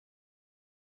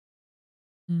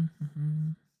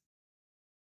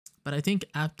 But I think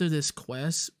after this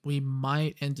quest, we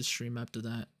might end the stream after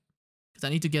that. Because I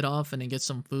need to get off and then get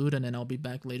some food, and then I'll be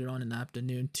back later on in the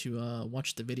afternoon to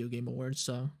watch the Video Game Awards,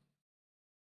 so...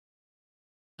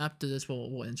 After this,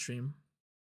 we'll end stream.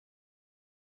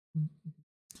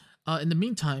 In the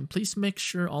meantime, please make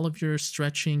sure all of your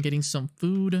stretching, getting some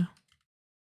food.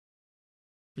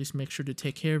 Please make sure to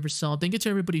take care of yourself. Thank you to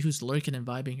everybody who's lurking and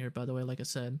vibing here, by the way, like I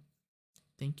said.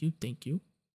 Thank you, thank you.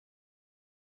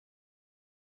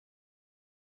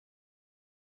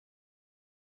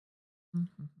 Let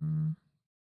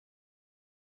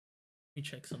me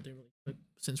check something really quick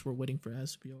since we're waiting for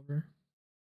ads to be over.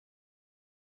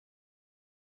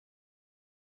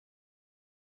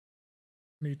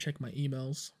 Let me check my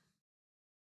emails.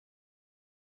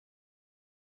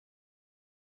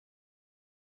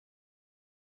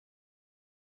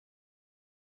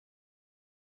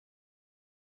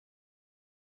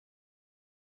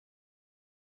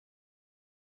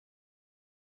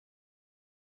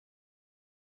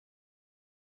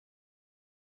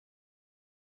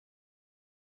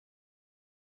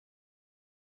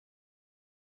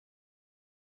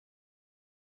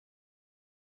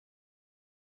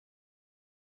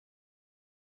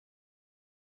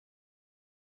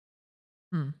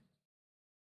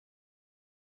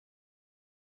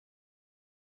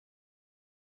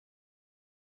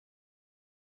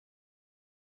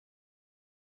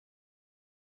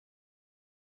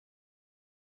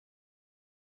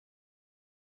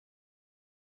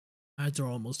 Ads are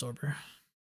almost over.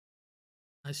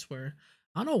 I swear.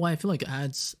 I don't know why I feel like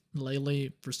ads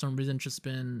lately, for some reason, just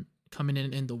been coming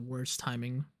in the worst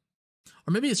timing.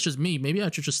 Or maybe it's just me. Maybe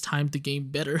I should just time the game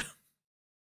better.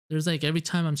 There's like every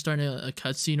time I'm starting a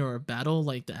cutscene or a battle,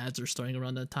 like the ads are starting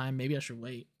around that time. Maybe I should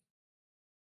wait.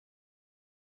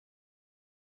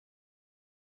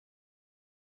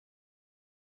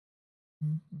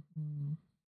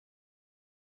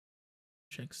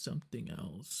 Check something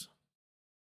else.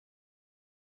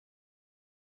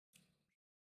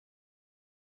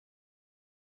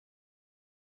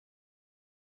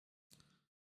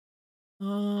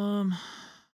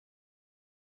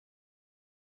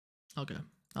 Okay,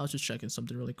 I was just checking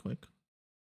something really quick.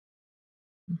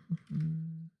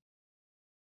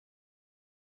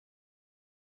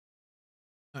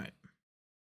 All right,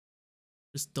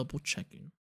 just double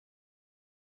checking.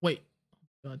 Wait,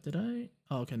 did I?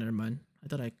 Oh, okay, never mind. I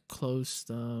thought I closed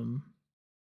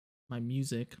my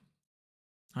music.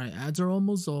 All right, ads are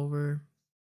almost over.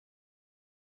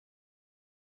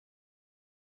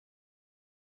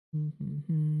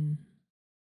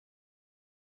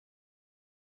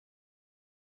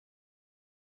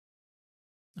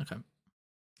 Okay,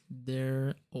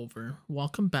 they're over.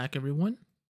 Welcome back, everyone.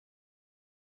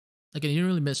 Again, you didn't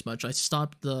really miss much. I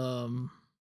stopped the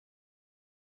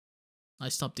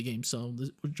game, so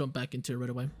we'll jump back into it right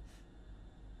away.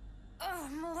 Oh,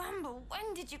 Moamba,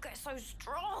 when did you get so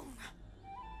strong?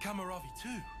 Kamaravi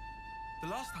too. The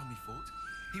last time we fought,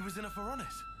 he was in a Pharaonis.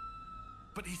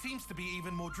 But he seems to be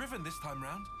even more driven this time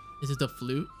round. Is it the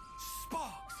flute?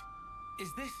 Sparks! Is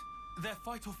this their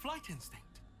fight or flight instinct?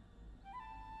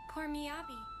 Poor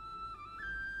Miyabi.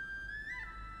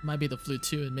 Might be the flute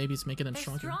too, and maybe it's making them They're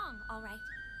stronger. strong, all right.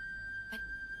 But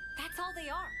that's all they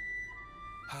are.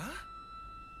 Huh?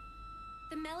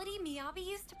 The melody Miyabi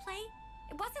used to play,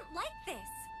 it wasn't like this.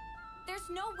 There's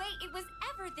no way it was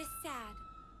ever this sad.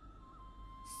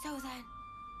 So then...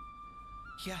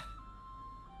 Yeah.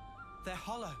 They're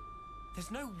hollow. There's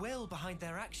no will behind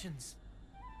their actions.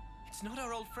 It's not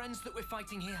our old friends that we're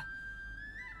fighting here.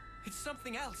 It's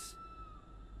something else.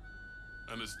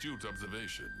 An astute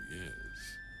observation, yes.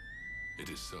 It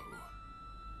is so.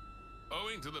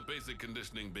 Owing to the basic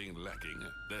conditioning being lacking,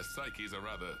 their psyches are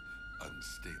rather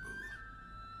unstable.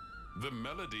 The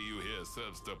melody you hear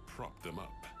serves to prop them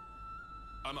up.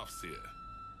 An off-seer.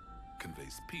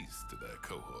 conveys peace to their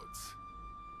cohorts.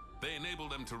 They enable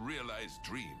them to realize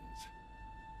dreams.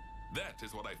 That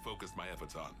is what I focused my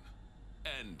efforts on,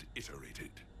 and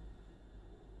iterated.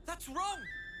 That's wrong!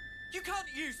 You can't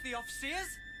use the off-seers!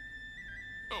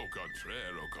 Au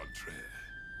contraire, au contraire.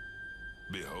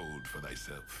 Behold for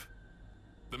thyself.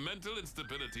 The mental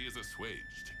instability is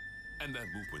assuaged, and their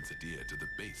movements adhere to the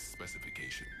base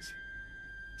specifications.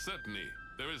 Certainly,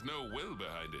 there is no will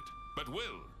behind it, but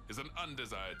will is an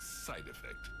undesired side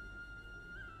effect.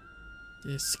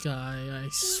 This guy, I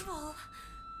swear. Evil!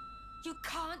 You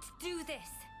can't do this!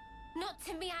 Not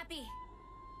to me, Abby!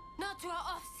 Not to our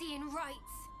off-seeing rights!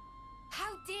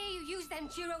 How dare you use them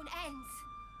to your own ends?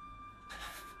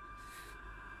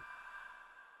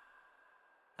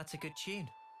 That's a good tune.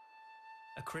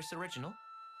 A Chris original?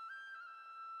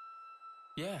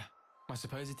 Yeah, I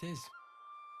suppose it is.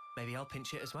 Maybe I'll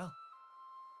pinch it as well.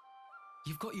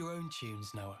 You've got your own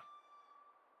tunes, Noah.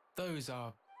 Those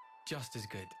are just as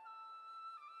good.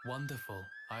 Wonderful,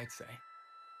 I'd say.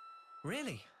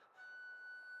 Really?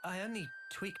 I only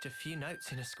tweaked a few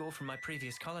notes in a score from my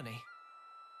previous colony.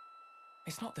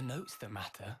 It's not the notes that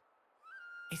matter.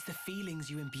 It's the feelings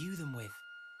you imbue them with.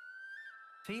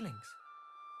 Feelings?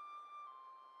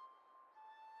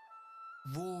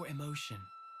 Raw emotion.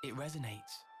 It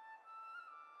resonates.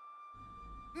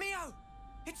 Mio!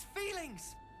 It's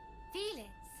feelings! Feelings?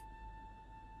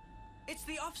 It's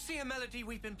the off-seer melody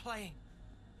we've been playing.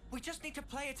 We just need to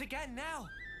play it again now.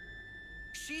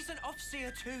 She's an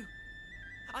off-seer too.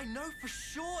 I know for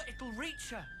sure it'll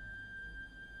reach her.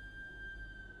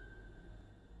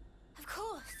 Of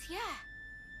course, yeah.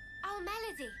 Our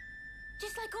melody.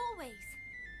 Just like always.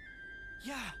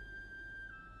 Yeah.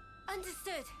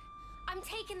 Understood. I'm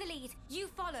taking the lead. You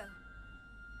follow.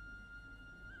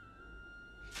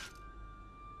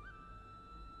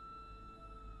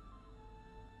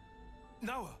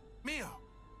 Noah, Mio,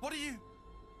 what are you?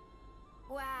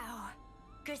 Wow.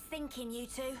 Good thinking, you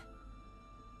two.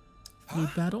 Mood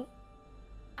battle?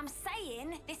 I'm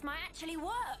saying this might actually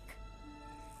work.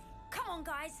 Come on,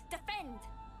 guys. Defend.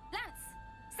 Lance.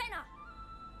 Senna.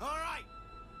 All right.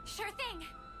 Sure thing.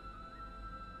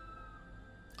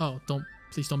 Oh,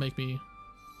 please don't make me.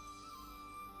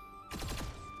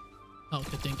 Oh,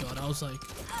 okay, thank God. I was like.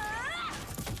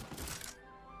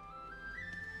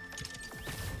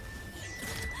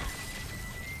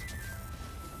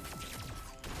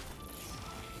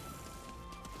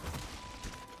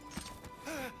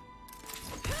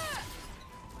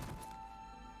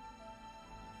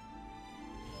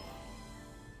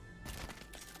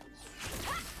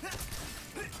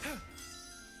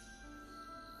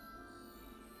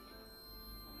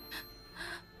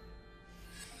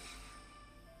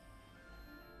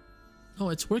 Oh,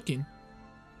 it's working.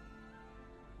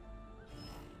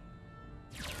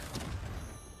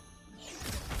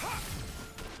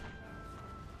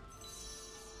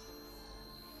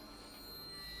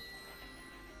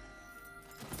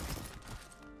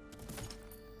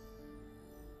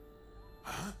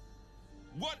 Huh?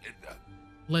 What in the...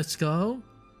 Let's go.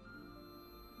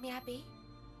 Miyabi?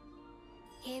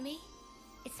 Hear me?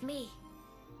 It's me.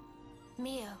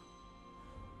 Mio.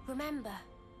 Remember?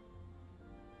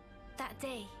 That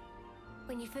day,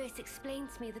 when you first explained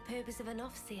to me the purpose of an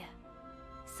off-seer,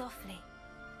 softly.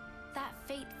 That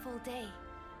fateful day,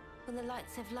 when the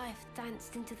lights of life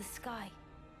danced into the sky,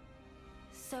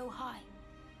 so high.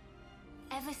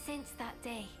 Ever since that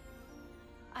day,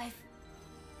 I've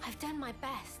done my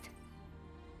best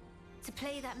to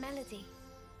play that melody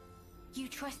you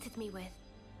trusted me with.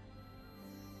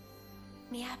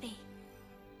 Miyabi,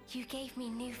 you gave me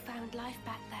newfound life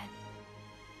back then.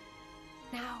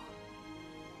 Now,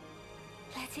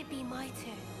 let it be my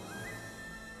turn.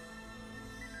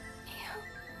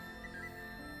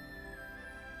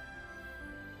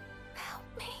 Help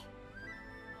me.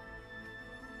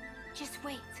 Just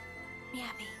wait,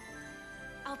 Miyabi.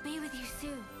 I'll be with you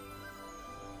soon.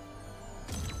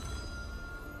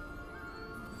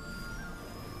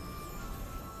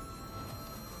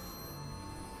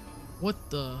 What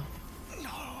the? No,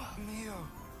 Mio.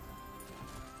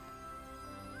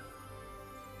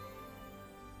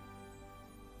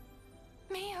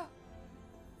 Mio.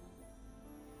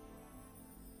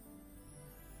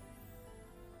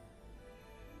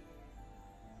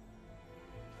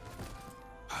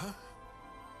 Huh?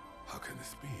 How can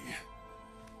this be?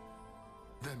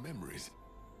 Their memories,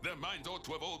 their minds ought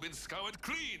to have all been scoured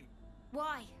clean.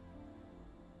 Why?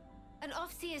 An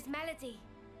off-seer's melody.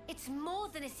 It's more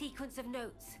than a sequence of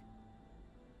notes.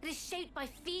 It is shaped by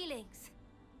feelings.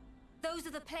 Those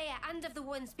of the player and of the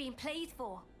ones being played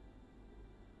for.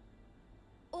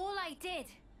 All I did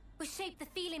was shape the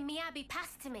feeling Miyabi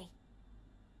passed to me.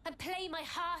 and play my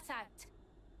heart out.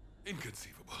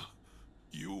 Inconceivable.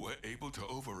 You were able to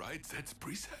override Zed's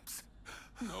precepts?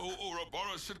 No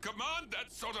Ouroboros should command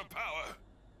that sort of power!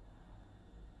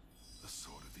 The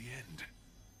sword of the end.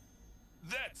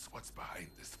 That's what's behind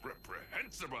this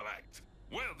reprehensible act.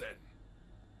 Well then,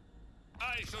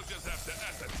 I shall just have to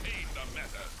ascertain the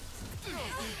matter.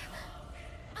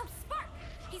 Oh, Spark!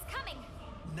 He's coming!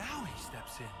 Now he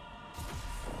steps in.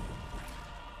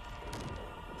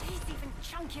 He's even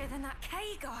chunkier than that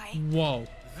K guy. Whoa.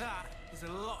 That is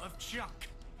a lot of junk.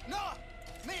 Noah!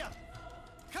 Mia!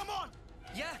 Come on!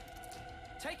 Yeah,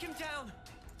 take him down.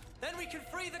 Then we can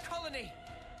free the colony.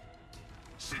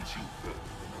 Since you are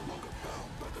no longer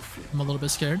bound by the flame, I'm a little bit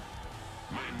scared.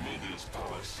 my Moebius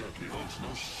power certainly holds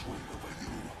no sway over you.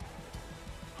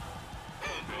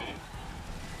 Oh no!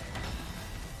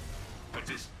 At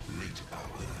this late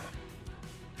hour,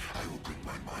 I will bring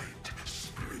my mind,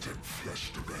 spirit, and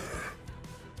flesh to bear,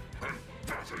 and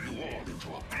batter you all into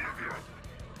oblivion.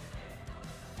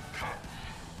 Come!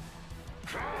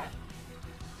 Come!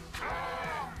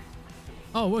 Come!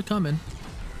 Oh, we're coming.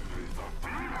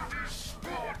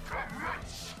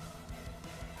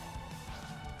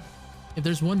 If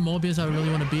there's one Moebius I really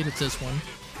want to beat, it's this one.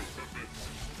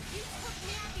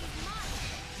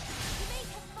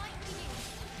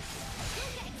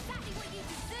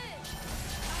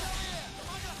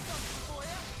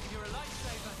 You're a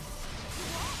lifesaver.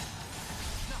 What?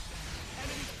 No,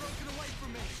 enemy's broken away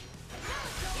from me. Go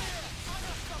here! I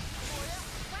got something for you.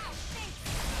 Wow, thanks.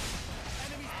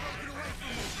 Enemy's broken away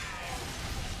from me.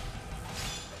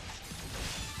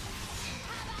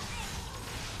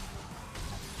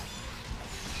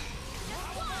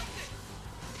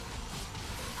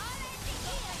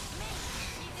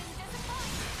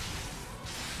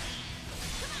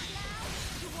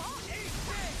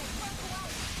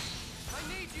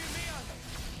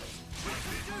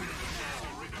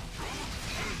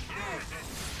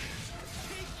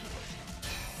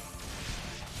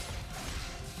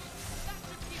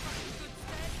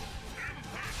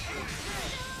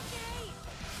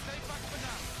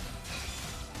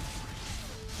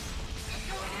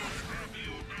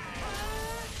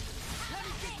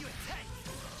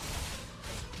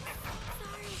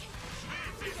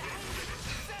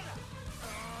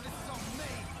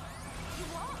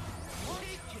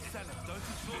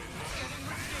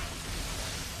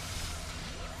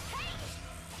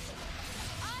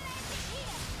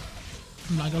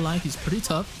 I'm not gonna lie, he's pretty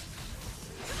tough.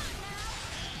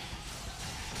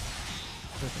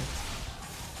 Perfect.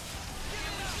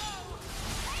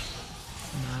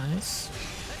 Nice.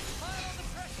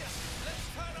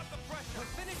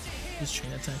 Just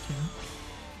chain attack here.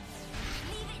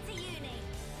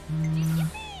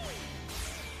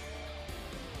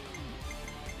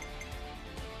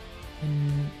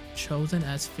 And Chosen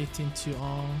adds 15 to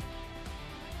all.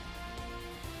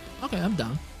 Okay, I'm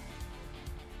down.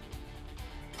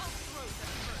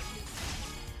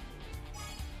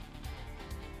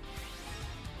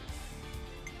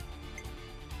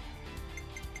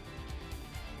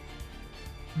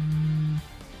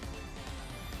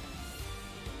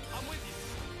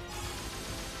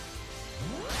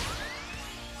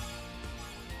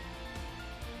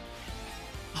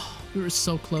 We were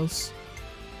so close.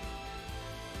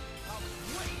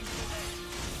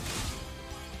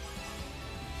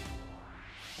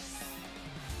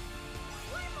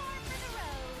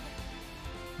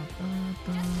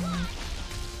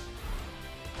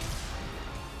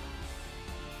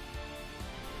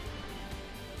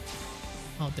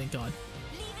 Oh, thank God.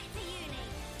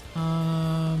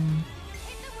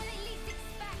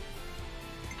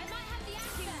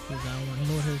 Do that one.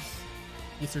 Lower his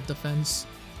ether defense.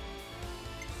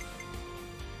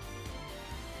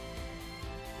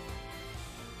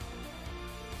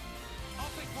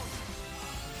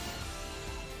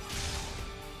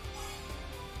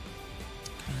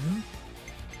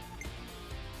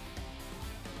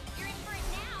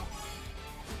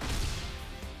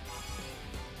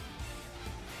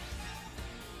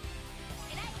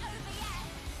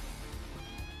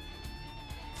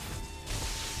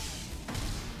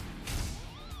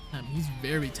 He's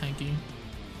very tanky.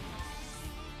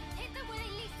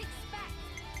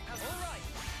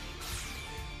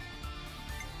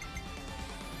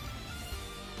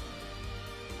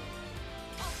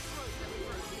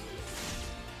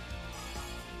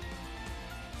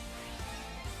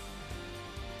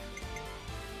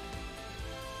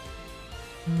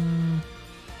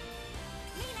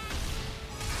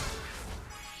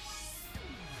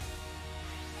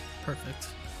 Perfect.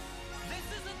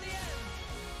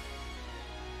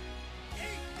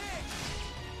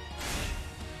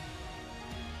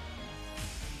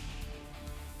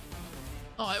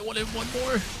 I wanted one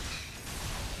more.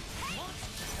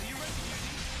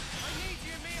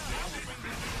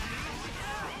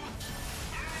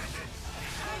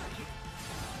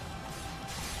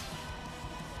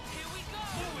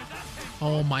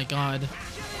 Oh my god.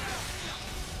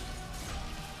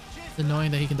 It's annoying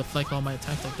that he can deflect all my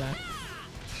attacks like that.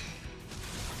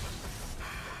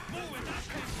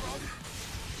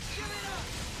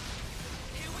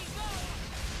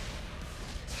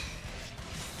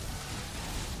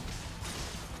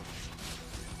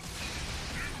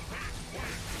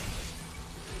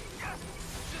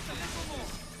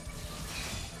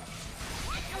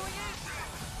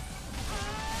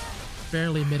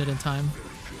 Barely made it in time.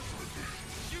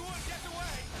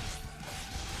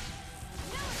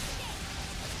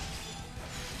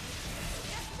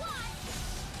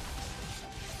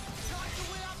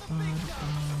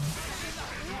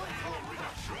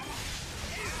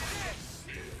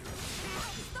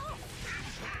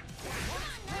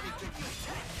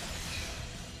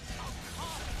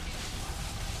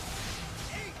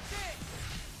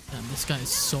 Damn, this guy is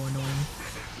so annoying.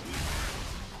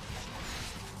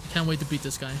 Can't wait to beat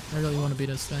this guy. I really want to beat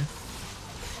this guy.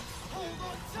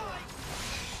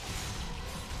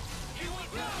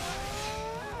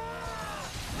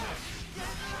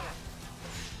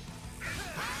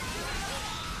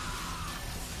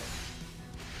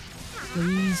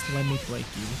 Please let me break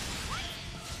you.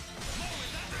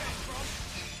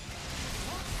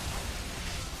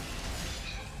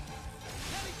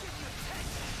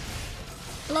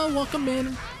 Hello, welcome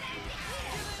in.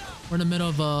 We're in the middle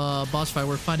of a boss fight.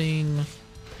 We're fighting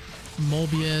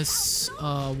Moebius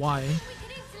Y.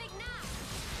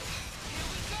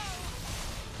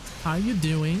 How you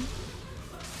doing?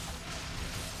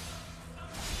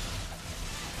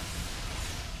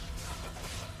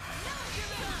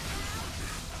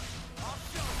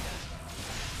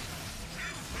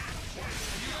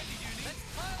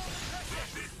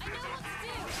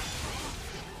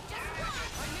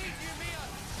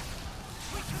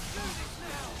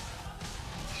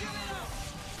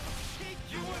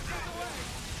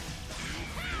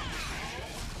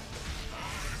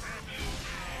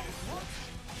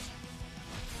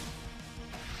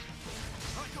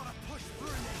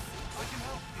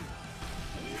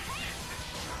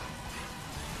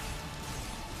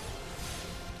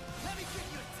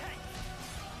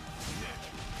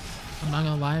 I'm not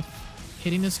gonna lie,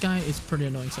 hitting this guy is pretty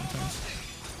annoying sometimes.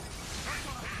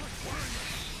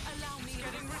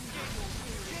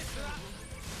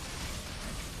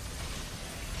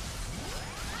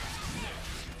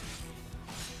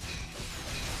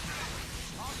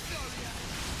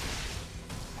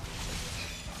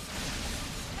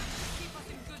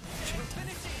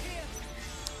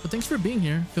 But thanks for being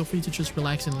here. Feel free to just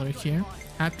relax and lurk here.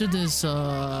 After this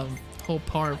whole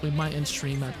part, we might end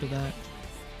stream after that.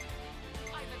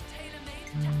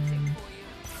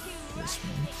 This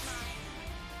one.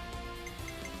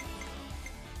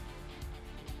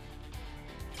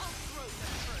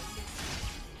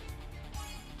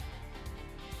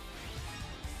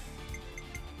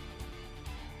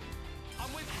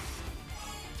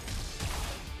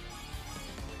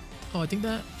 Oh, I think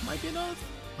that might be enough.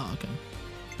 Oh, okay.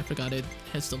 I forgot it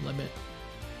hits the limit.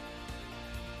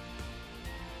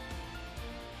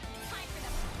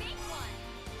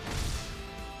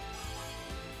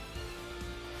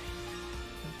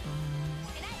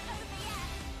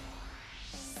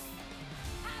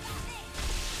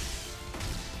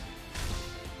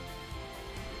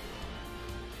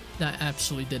 That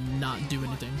absolutely did not do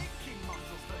anything.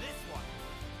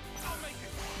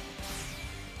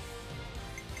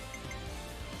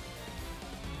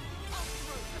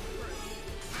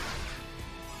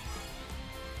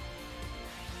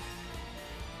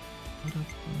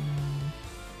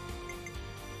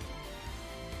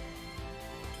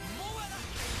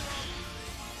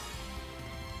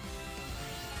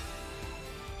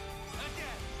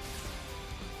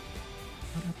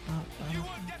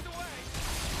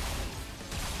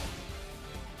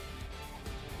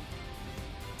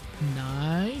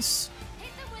 Nice.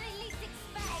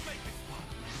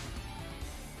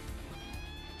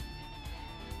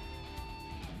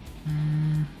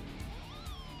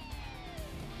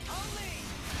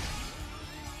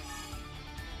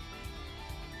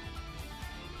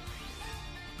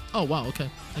 Oh wow, okay.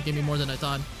 That gave me more than I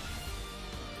thought.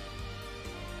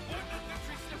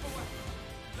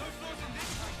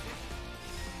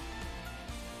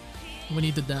 We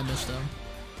need the damage though.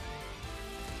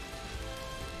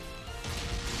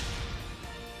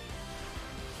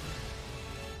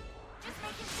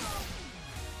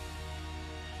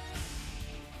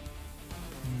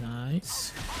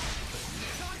 Nice.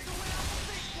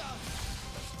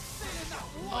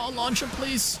 Oh, launch him,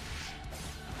 please.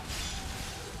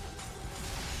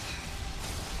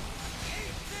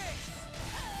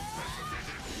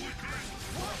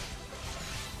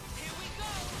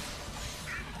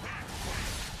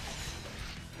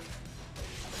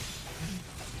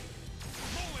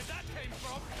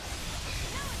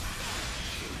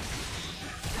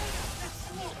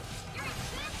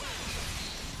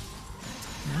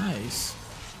 Nice.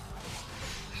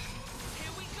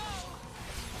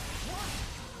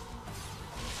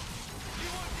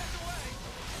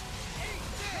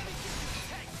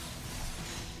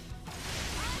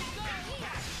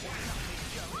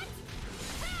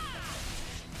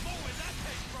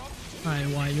 Alright,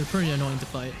 why? You're pretty annoying to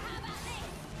fight.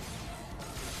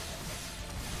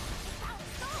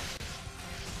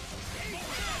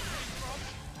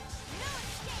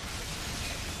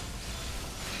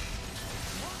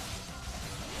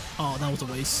 Oh, that was a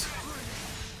waste.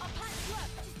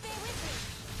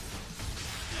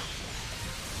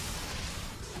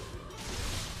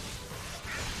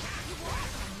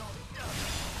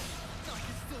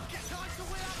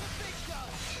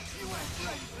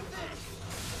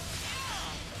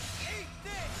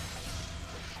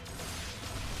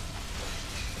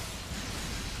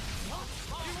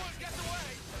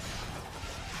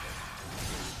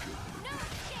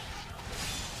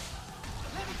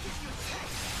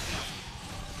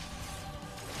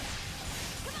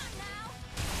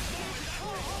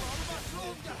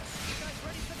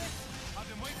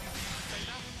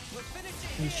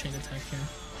 Use chain attack here.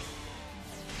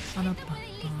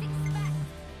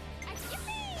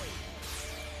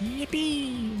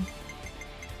 Yippee!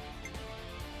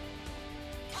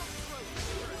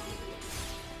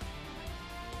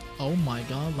 Oh my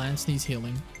god, Lance needs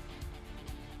healing.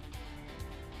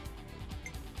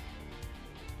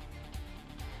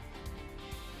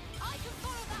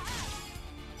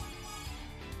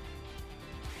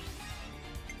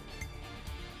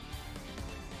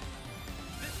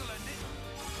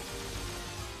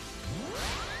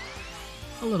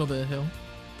 A little bit of heal.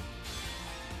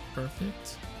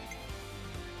 Perfect.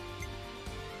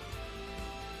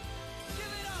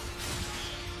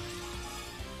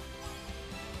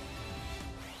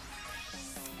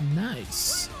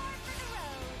 Nice.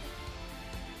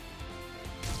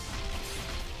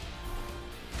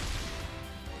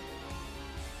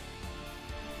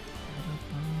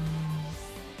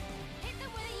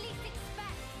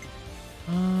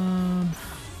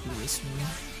 This one.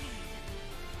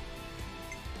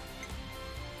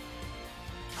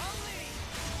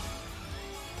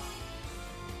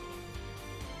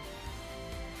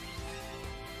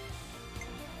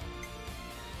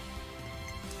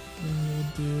 Then we'll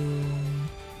do...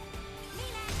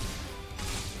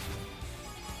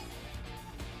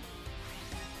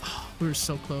 Oh, we were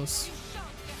so close.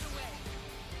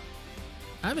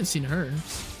 I haven't seen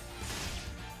hers.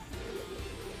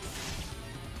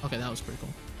 Okay, that was pretty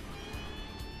cool.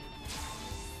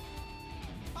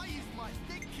 I used my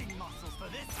thinking muscles for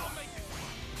this one.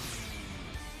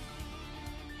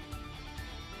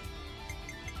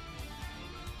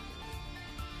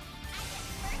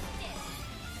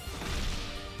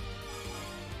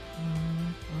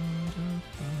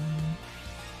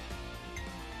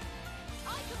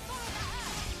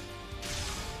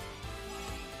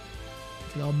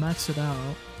 Okay, I'll max it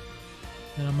out.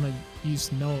 And I'm gonna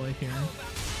use Noah here.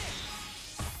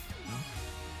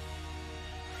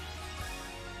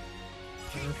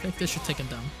 Perfect, this should take him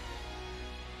down.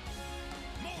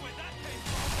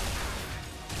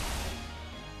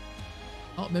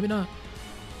 Oh, maybe not.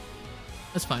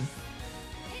 That's fine.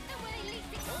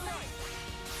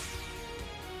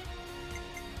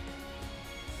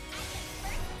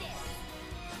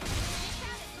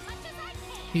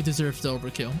 He deserves the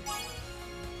overkill.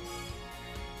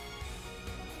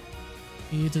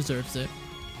 He deserves it.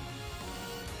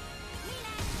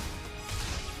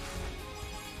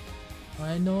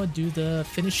 I know, do the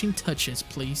finishing touches,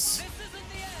 please.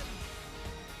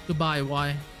 Goodbye,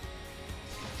 why?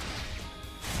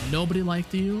 Nobody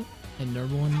liked you, and no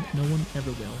one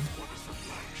ever will.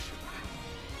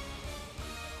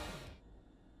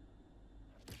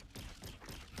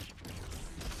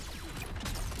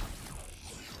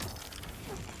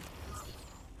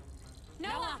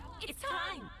 Noah, it's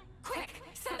time! Quick,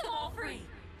 set them all free!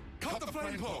 Cut the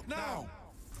flame block now!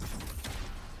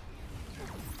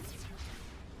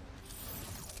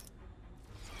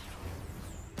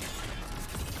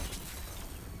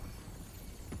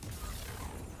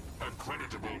 A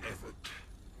creditable effort,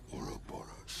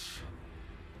 Ouroboros.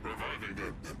 Reviving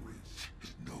their memories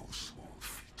is no small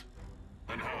feat.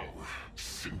 And how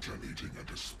scintillating a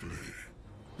display.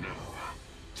 Now,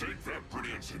 Take that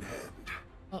brilliance in hand.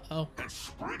 Uh-oh. And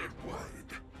spread it wide.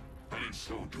 And in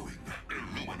so doing,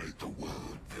 illuminate the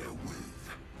world therewith.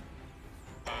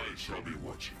 I shall be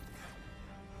watching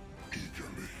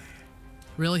eagerly.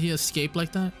 Really? He escaped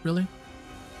like that? Really?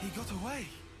 He got away.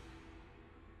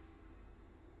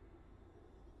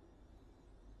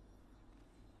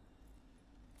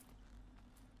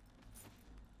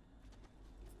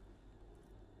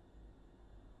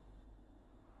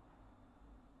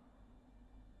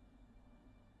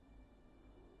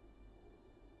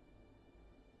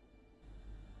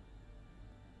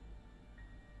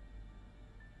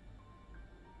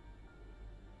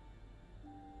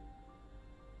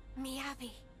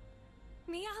 Miyabi.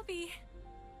 Miyabi.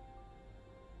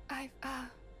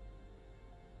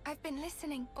 I've been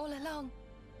listening all along.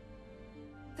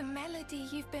 The melody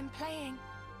you've been playing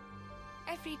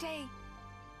every day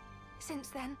since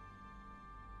then.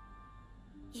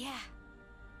 Yeah.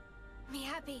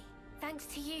 Miyabi, thanks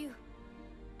to you.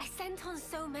 I sent on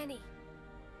so many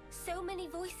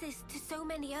voices to so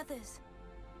many others.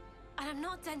 And I'm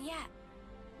not done yet.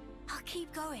 I'll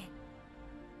keep going.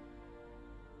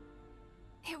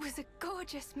 It was a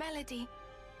gorgeous melody.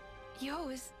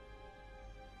 Yours.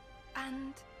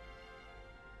 And...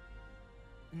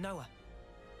 Noah.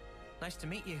 Nice to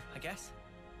meet you, I guess.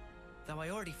 Though I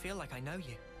already feel like I know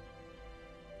you.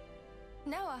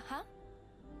 Noah, huh?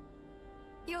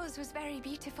 Yours was very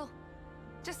beautiful.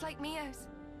 Just like Mio's.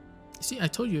 See, I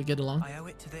told you you'd get along. I owe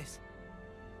it to this.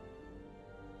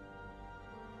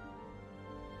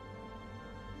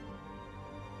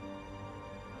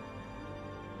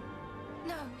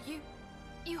 No,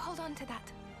 you hold on to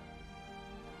that.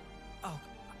 Oh,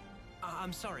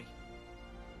 I'm sorry.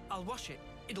 I'll wash it.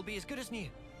 It'll be as good as new.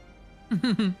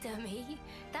 Dummy.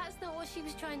 That's not what she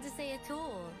was trying to say at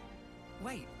all.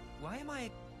 Wait, why am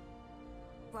I...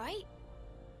 Right?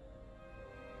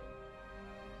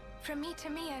 From me to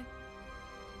Mio.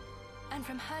 And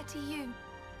from her to you.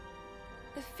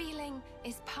 The feeling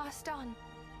is passed on.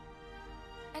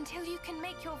 Until you can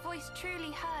make your voice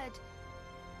truly heard.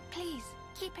 Please,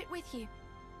 keep it with you.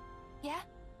 Yeah?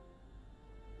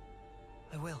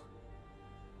 I will.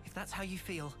 If that's how you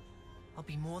feel, I'll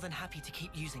be more than happy to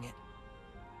keep using it.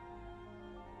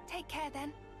 Take care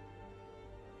then.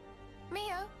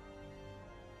 Mio?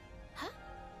 Huh?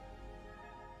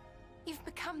 You've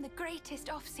become the greatest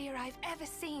off-seer I've ever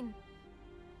seen.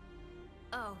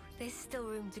 Oh, there's still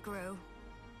room to grow.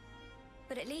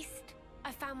 But at least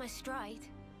I found my stride.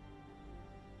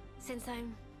 Since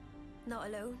I'm not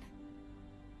alone.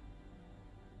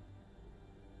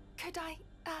 Could I,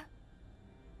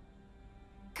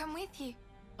 come with you?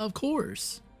 Of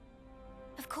course.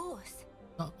 Of course.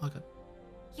 Oh, okay.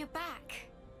 You're back,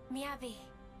 Miyabi.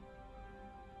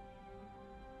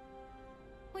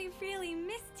 We really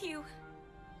missed you.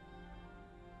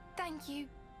 Thank you,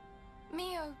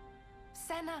 Mio,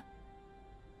 Senna.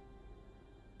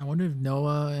 I wonder if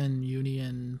Noah and Uni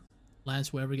and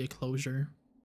Lance will ever get closure.